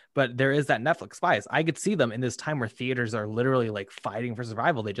safer, but there is that Netflix bias. I could see them in this time where theaters are literally like fighting for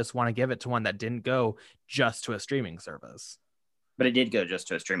survival. They just want to give it to one that didn't go just to a streaming service. But it did go just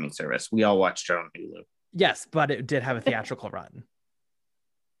to a streaming service. We all watched it on Hulu. Yes, but it did have a theatrical run.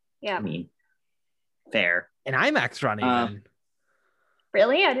 Yeah. I mean, fair. An IMAX run even.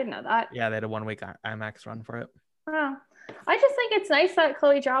 Really? I didn't know that. Yeah, they had a 1 week IMAX run for it. Wow. I just think it's nice that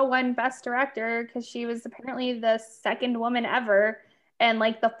Chloe Zhao won Best Director, because she was apparently the second woman ever, and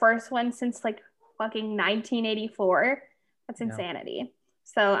like the first one since like fucking 1984. That's insanity.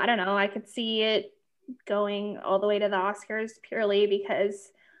 So I don't know. I could see it going all the way to the Oscars purely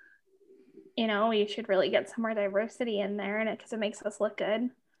because, you know, we should really get some more diversity in there, and because it makes us look good.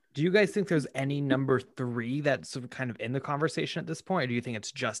 Do you guys think there's any number 3 that's kind of in the conversation at this point, or do you think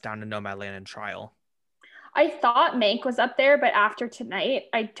it's just down to Nomadland and Trial? I thought Mank was up there, but after tonight,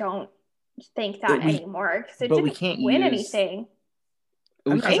 I don't think that anymore because it but we didn't can't win use- anything.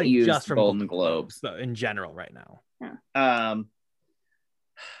 We I'm can't saying use just from Golden Globes. but in general right now.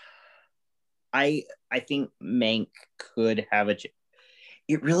 I think Mank could have it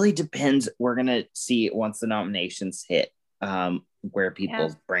really depends. We're gonna see once the nominations hit where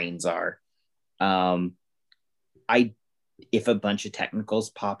people's brains are. If a bunch of technicals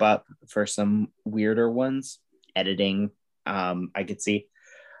pop up for some weirder ones, editing, I could see.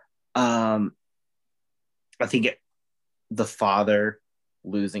 I think The Father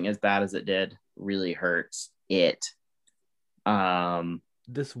losing as bad as it did really hurts it.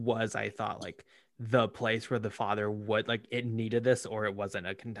 This was, I thought, like the place where The Father would like it needed this, or it wasn't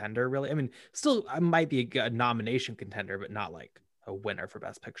a contender really. I mean, still it might be a nomination contender, but not like a winner for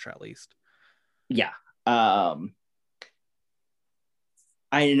Best Picture at least. Yeah. I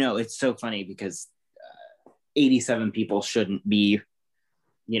don't know. It's so funny because 87 people shouldn't be,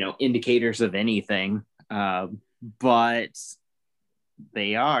 indicators of anything, but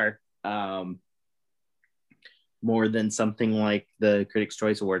they are. More than something like the Critics'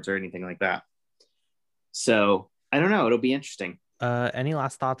 Choice Awards or anything like that. So I don't know. It'll be interesting. Any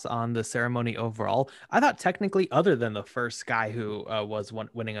last thoughts on the ceremony overall? I thought technically, other than the first guy who was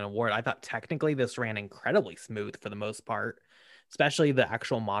winning an award, I thought technically this ran incredibly smooth for the most part, especially the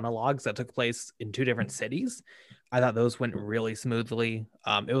actual monologues that took place in two different cities. I thought those went really smoothly.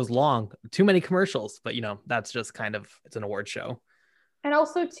 It was long, too many commercials, but that's just kind of, it's an award show. And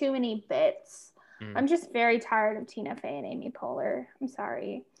also too many bits. I'm just very tired of Tina Fey and Amy Poehler. I'm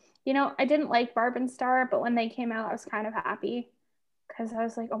sorry. I didn't like Barb and Star, but when they came out, I was kind of happy because I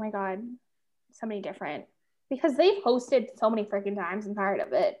was like, oh my God, somebody different. Because they've hosted so many freaking times. I'm tired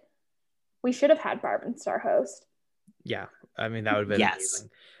of it. We should have had Barb and Star host. Yeah, I mean, that would have been amazing.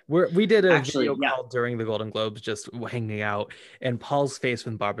 We did a video call during the Golden Globes, just hanging out, and Paul's face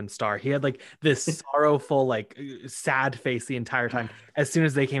with Barb and Star, he had like this sorrowful, like sad face the entire time. As soon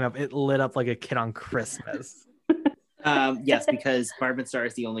as they came up, it lit up like a kid on Christmas. Yes, because Barb and Star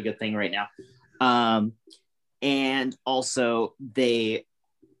is the only good thing right now. And also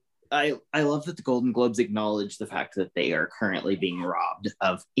I love that the Golden Globes acknowledge the fact that they are currently being robbed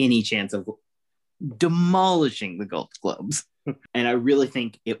of any chance of demolishing the Golden Globes. And I really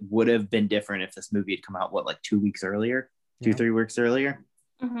think it would have been different if this movie had come out, 2 weeks earlier, 3 weeks earlier.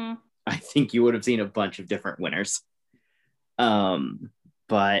 Mm-hmm. I think you would have seen a bunch of different winners.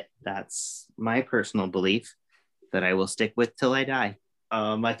 But that's my personal belief that I will stick with till I die.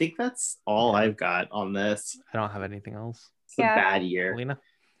 I think that's all I've got on this. I don't have anything else. It's a bad year. Alina?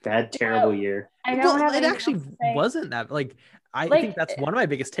 Bad, terrible year. I don't have it actually wasn't that. I think that's one of my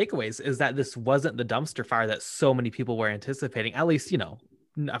biggest takeaways is that this wasn't the dumpster fire that so many people were anticipating. At least,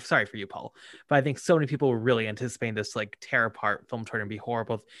 I'm sorry for you, Paul, but I think so many people were really anticipating this tear apart film tour and be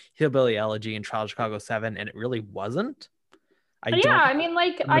horrible with Hillbilly Elegy and Trial of Chicago 7, and it really wasn't. I'm not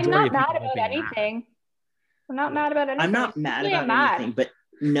mad about anything. I'm not mad about anything. I'm not mad about anything, but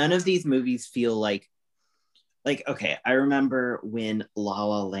none of these movies feel like okay, I remember when La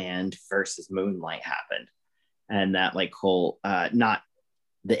La Land versus Moonlight happened, and that whole not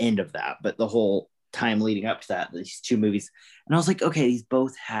the end of that, but the whole time leading up to that, these two movies, and I was like, okay, these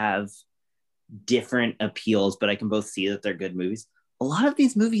both have different appeals, but I can both see that they're good movies. A lot of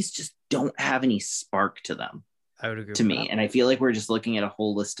these movies just don't have any spark to them. I would agree to me, and I feel like we're just looking at a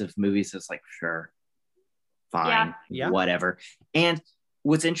whole list of movies that's sure, fine, whatever. And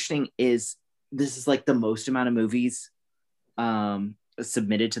what's interesting is this is the most amount of movies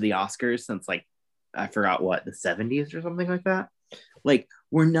submitted to the Oscars since I forgot what, the 70s or something like that.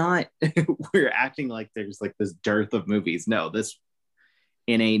 We're not we're acting like there's this dearth of movies. No, this,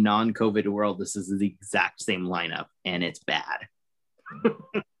 in a non-COVID world, this is the exact same lineup, and it's bad.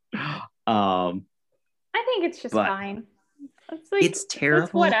 I think it's just fine. It's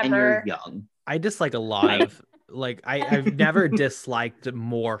terrible, and you're young. I dislike a lot of I've never disliked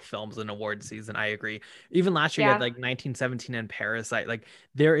more films in award season. I agree. Even last year, you had 1917 and Parasite.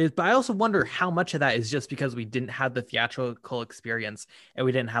 There is, but I also wonder how much of that is just because we didn't have the theatrical experience and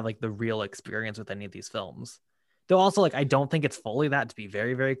we didn't have the real experience with any of these films. Though also I don't think it's fully that, to be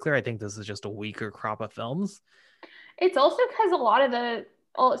very, very clear. I think this is just a weaker crop of films. It's also because a lot of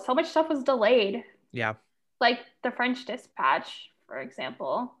so much stuff was delayed. Yeah. The French Dispatch, for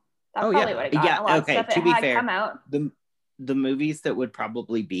example. That probably would have gotten a lot of stuff to be fair, come out. The movies that would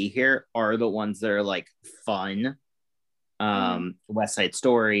probably be here are the ones that are fun. West Side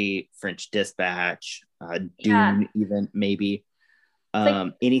Story, French Dispatch, Dune, even maybe.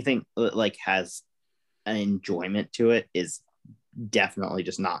 Anything that has an enjoyment to it is definitely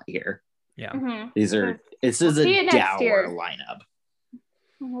just not here. Yeah. Mm-hmm. This is a dour lineup.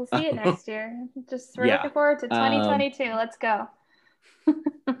 We'll see it next year. Just we're Yeah. looking forward to 2022. Let's go.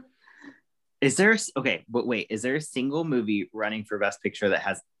 Is there okay? But wait, is there a single movie running for Best Picture that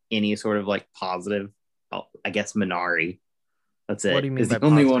has any sort of like positive? Oh, I guess Minari. That's it. What do you mean Is by the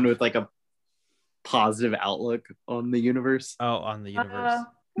only positive? one with like a positive outlook on the universe? Oh, on the universe.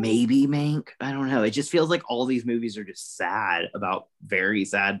 Maybe Mank. I don't know. It just feels like all these movies are just sad about very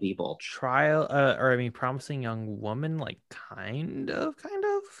sad people. Promising Young Woman, like kind of.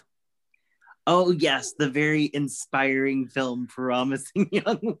 Oh yes, the very inspiring film Promising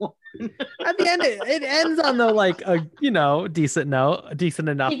Young Woman. At the end, it ends on the like a decent note, decent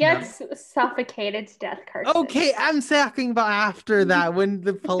enough. He gets suffocated to death, Carson. Okay, I'm talking about after that when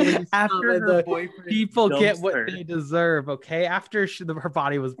the police After and her the boyfriend people get dumps what her. they deserve. Okay, after her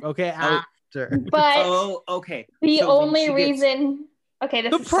body was okay after. But okay. the So when only she gets- reason. Okay,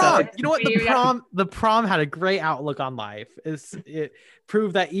 this The is prom, so you know what? The prom had a great outlook on life. It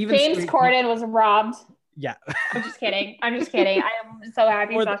proved that even James straight Corden was robbed. Yeah. I'm just kidding. I am so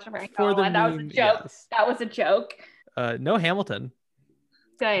happy Sasha Baron for the Cohen. That was a meme, joke. yes. That was a joke. No Hamilton.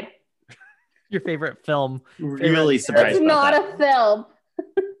 Good. Your favorite film. Really surprised It's about not a film.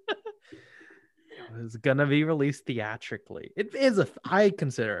 It was gonna be released theatrically. It is I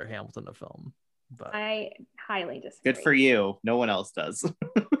consider Hamilton a film. But I highly disagree. Good for you. No one else does.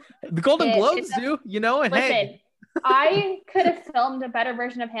 the Golden It- Globes it's a- do, and Listen, hey, I could have filmed a better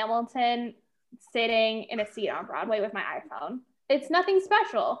version of Hamilton sitting in a seat on Broadway with my iPhone. It's nothing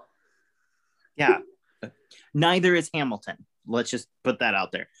special. Yeah. Neither is Hamilton. Let's just put that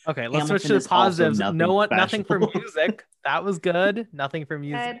out there. okay, let's Hamilton switch to is the also positives. Nothing for special. music. That was good. Nothing for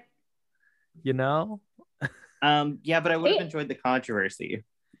music. Good. Yeah, but I would have Kate- enjoyed the controversy.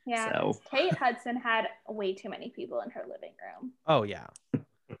 Yeah. So. Kate Hudson had way too many people in her living room. Oh yeah.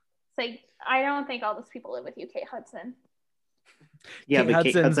 It's like, I don't think all those people live with you, Kate Hudson. Yeah, Kate but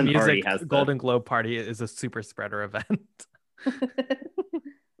Kate Hudson's Hudson already music has the- Golden Globe party is a super spreader event.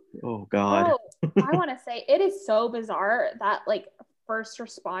 Oh God. I want to say it is so bizarre that like first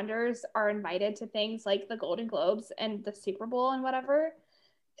responders are invited to things like the Golden Globes and the Super Bowl and whatever.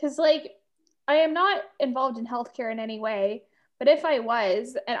 Because like I am not involved in healthcare in any way, but if I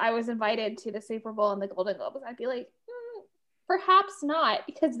was and I was invited to the Super Bowl and the Golden Globes, I'd be like, perhaps not,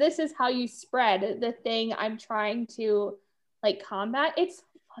 because this is how you spread the thing I'm trying to like combat. It's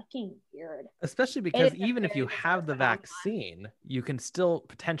fucking weird. Especially because It is even if you very have the vaccine, you can still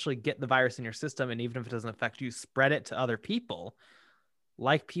potentially get the virus in your system, and even if it doesn't affect you, spread it to other people.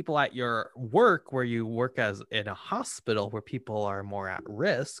 Like people at your work, where you work as in a hospital where people are more at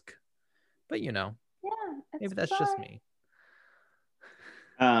risk. But Yeah, maybe that's just me.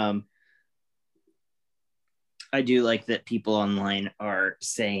 I do like that people online are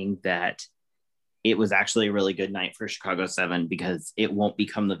saying that it was actually a really good night for Chicago 7 because it won't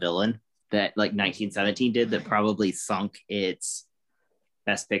become the villain that like 1917 did, that probably sunk its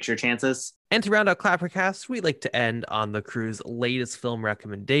Best Picture chances. And to round out Clappercast, we like to end on the crew's latest film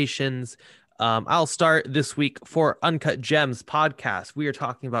recommendations. I'll start this week for Uncut Gems podcast. We are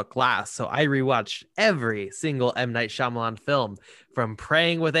talking about Glass. So I rewatched every single M. Night Shyamalan film, from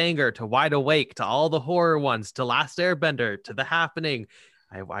Praying with Anger to Wide Awake to all the horror ones to Last Airbender to The Happening.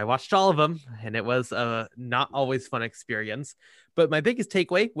 I watched all of them, and it was a not always fun experience. But my biggest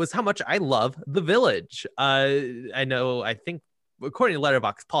takeaway was how much I love The Village. I think according to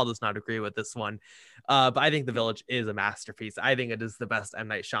Letterboxd, Paul does not agree with this one. But I think The Village is a masterpiece. I think it is the best M.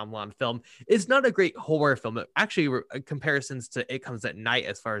 Night Shyamalan film. It's not a great horror film. Actually, comparisons to It Comes at Night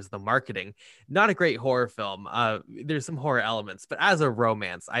as far as the marketing, not a great horror film. There's some horror elements, but as a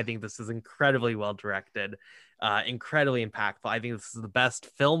romance, I think this is incredibly well directed, incredibly impactful. I think this is the best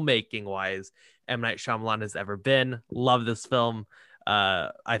filmmaking-wise M. Night Shyamalan has ever been. Love this film.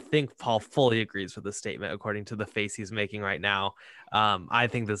 I think Paul fully agrees with the statement according to the face he's making right now. I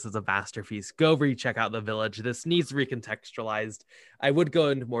think this is a masterpiece. Go recheck out The Village. This needs recontextualized. I would go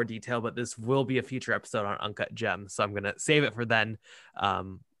into more detail, but this will be a future episode on Uncut Gems, so I'm gonna save it for then.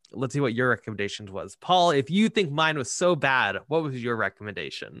 Let's see what your recommendation was. Paul, if you think mine was so bad, what was your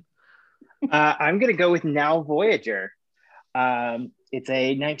recommendation? I'm gonna go with Now Voyager. It's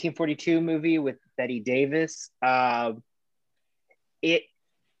a 1942 movie with Betty Davis. It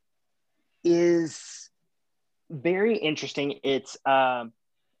is very interesting. It's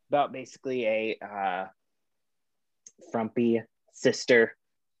about basically a frumpy sister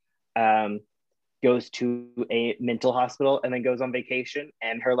goes to a mental hospital and then goes on vacation,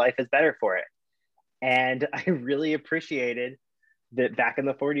 and her life is better for it. And I really appreciated that back in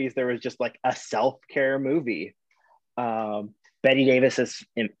the 40s, there was just like a self-care movie. Betty Davis is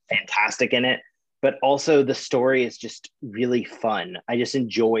fantastic in it. but also the story is just really fun. I just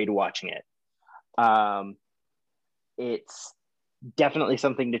enjoyed watching it. It's definitely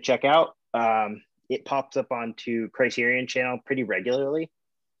something to check out. It pops up onto Criterion Channel pretty regularly.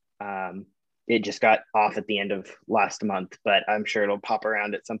 It just got off at the end of last month, but I'm sure it'll pop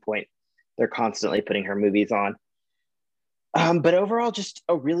around at some point. They're constantly putting her movies on. But overall, just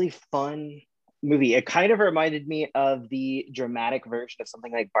a really fun movie. It kind of reminded me of the dramatic version of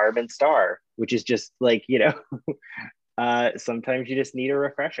something like Barb and Star, which is just like, you know, sometimes you just need a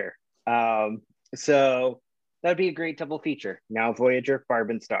refresher. So that'd be a great double feature. Now Voyager, Barb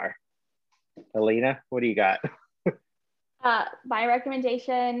and Star. Alina, what do you got? My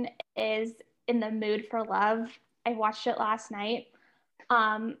recommendation is In the Mood for Love. I watched it last night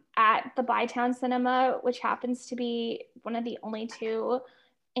at the Bytown Cinema, which happens to be one of the only 2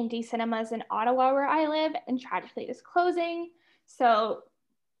 indie cinemas in Ottawa where I live, and tragically it is closing. So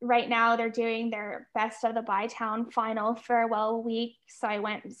right now they're doing their Best of the Bytown final farewell week. So I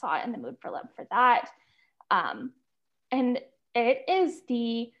went and saw it In the Mood for Love for that. And it is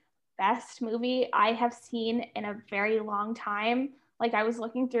the best movie I have seen in a very long time. Like, I was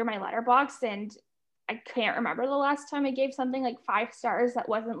looking through my Letterboxd and I can't remember the last time I gave something like 5 stars that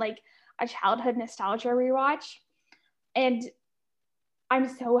wasn't like a childhood nostalgia rewatch. And I'm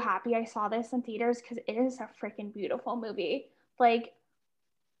so happy I saw this in theaters because it is a freaking beautiful movie. Like,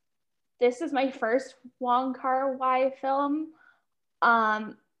 this is my first Wong Kar-wai film.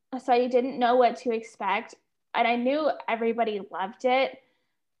 So I didn't know what to expect. And I knew everybody loved it.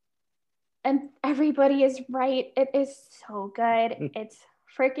 And everybody is right. It is so good. It's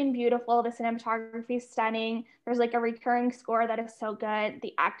freaking beautiful. The cinematography is stunning. There's like a recurring score that is so good.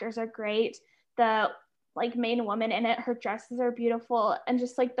 The actors are great. The like main woman in it, her dresses are beautiful. And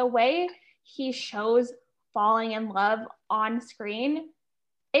just like the way he shows falling in love on screen,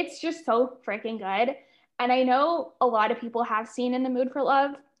 it's just so freaking good. And I know a lot of people have seen In the Mood for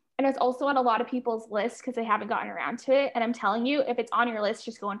Love, and it's also on a lot of people's lists because they haven't gotten around to it. And I'm telling you, if it's on your list,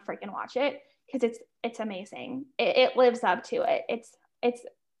 just go and freaking watch it because it's amazing. It lives up to it. It's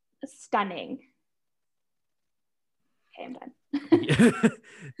stunning. Okay, I'm done.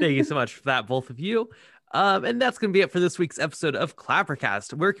 Thank you so much for that, both of you. And that's going to be it for this week's episode of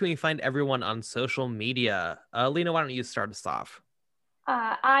Clappercast. Where can we find everyone on social media? Lena, why don't you start us off?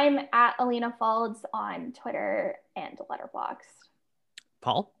 I'm at Alina Folds on Twitter and Letterboxd.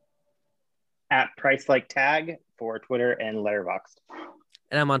 Paul? At Price Like Tag for Twitter and Letterboxd.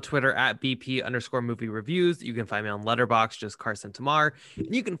 And I'm on Twitter at BP_movie reviews. You can find me on Letterboxd, just Carson Tamar.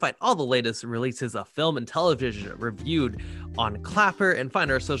 And you can find all the latest releases of film and television reviewed on Clapper, and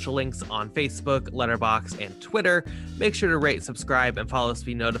find our social links on Facebook, Letterboxd, and Twitter. Make sure to rate, subscribe, and follow us to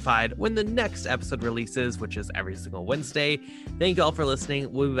be notified when the next episode releases, which is every single Wednesday. Thank you all for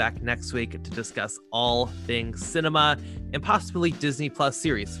listening. We'll be back next week to discuss all things cinema and possibly Disney Plus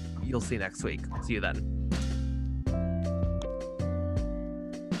series. You'll see next week. See you then.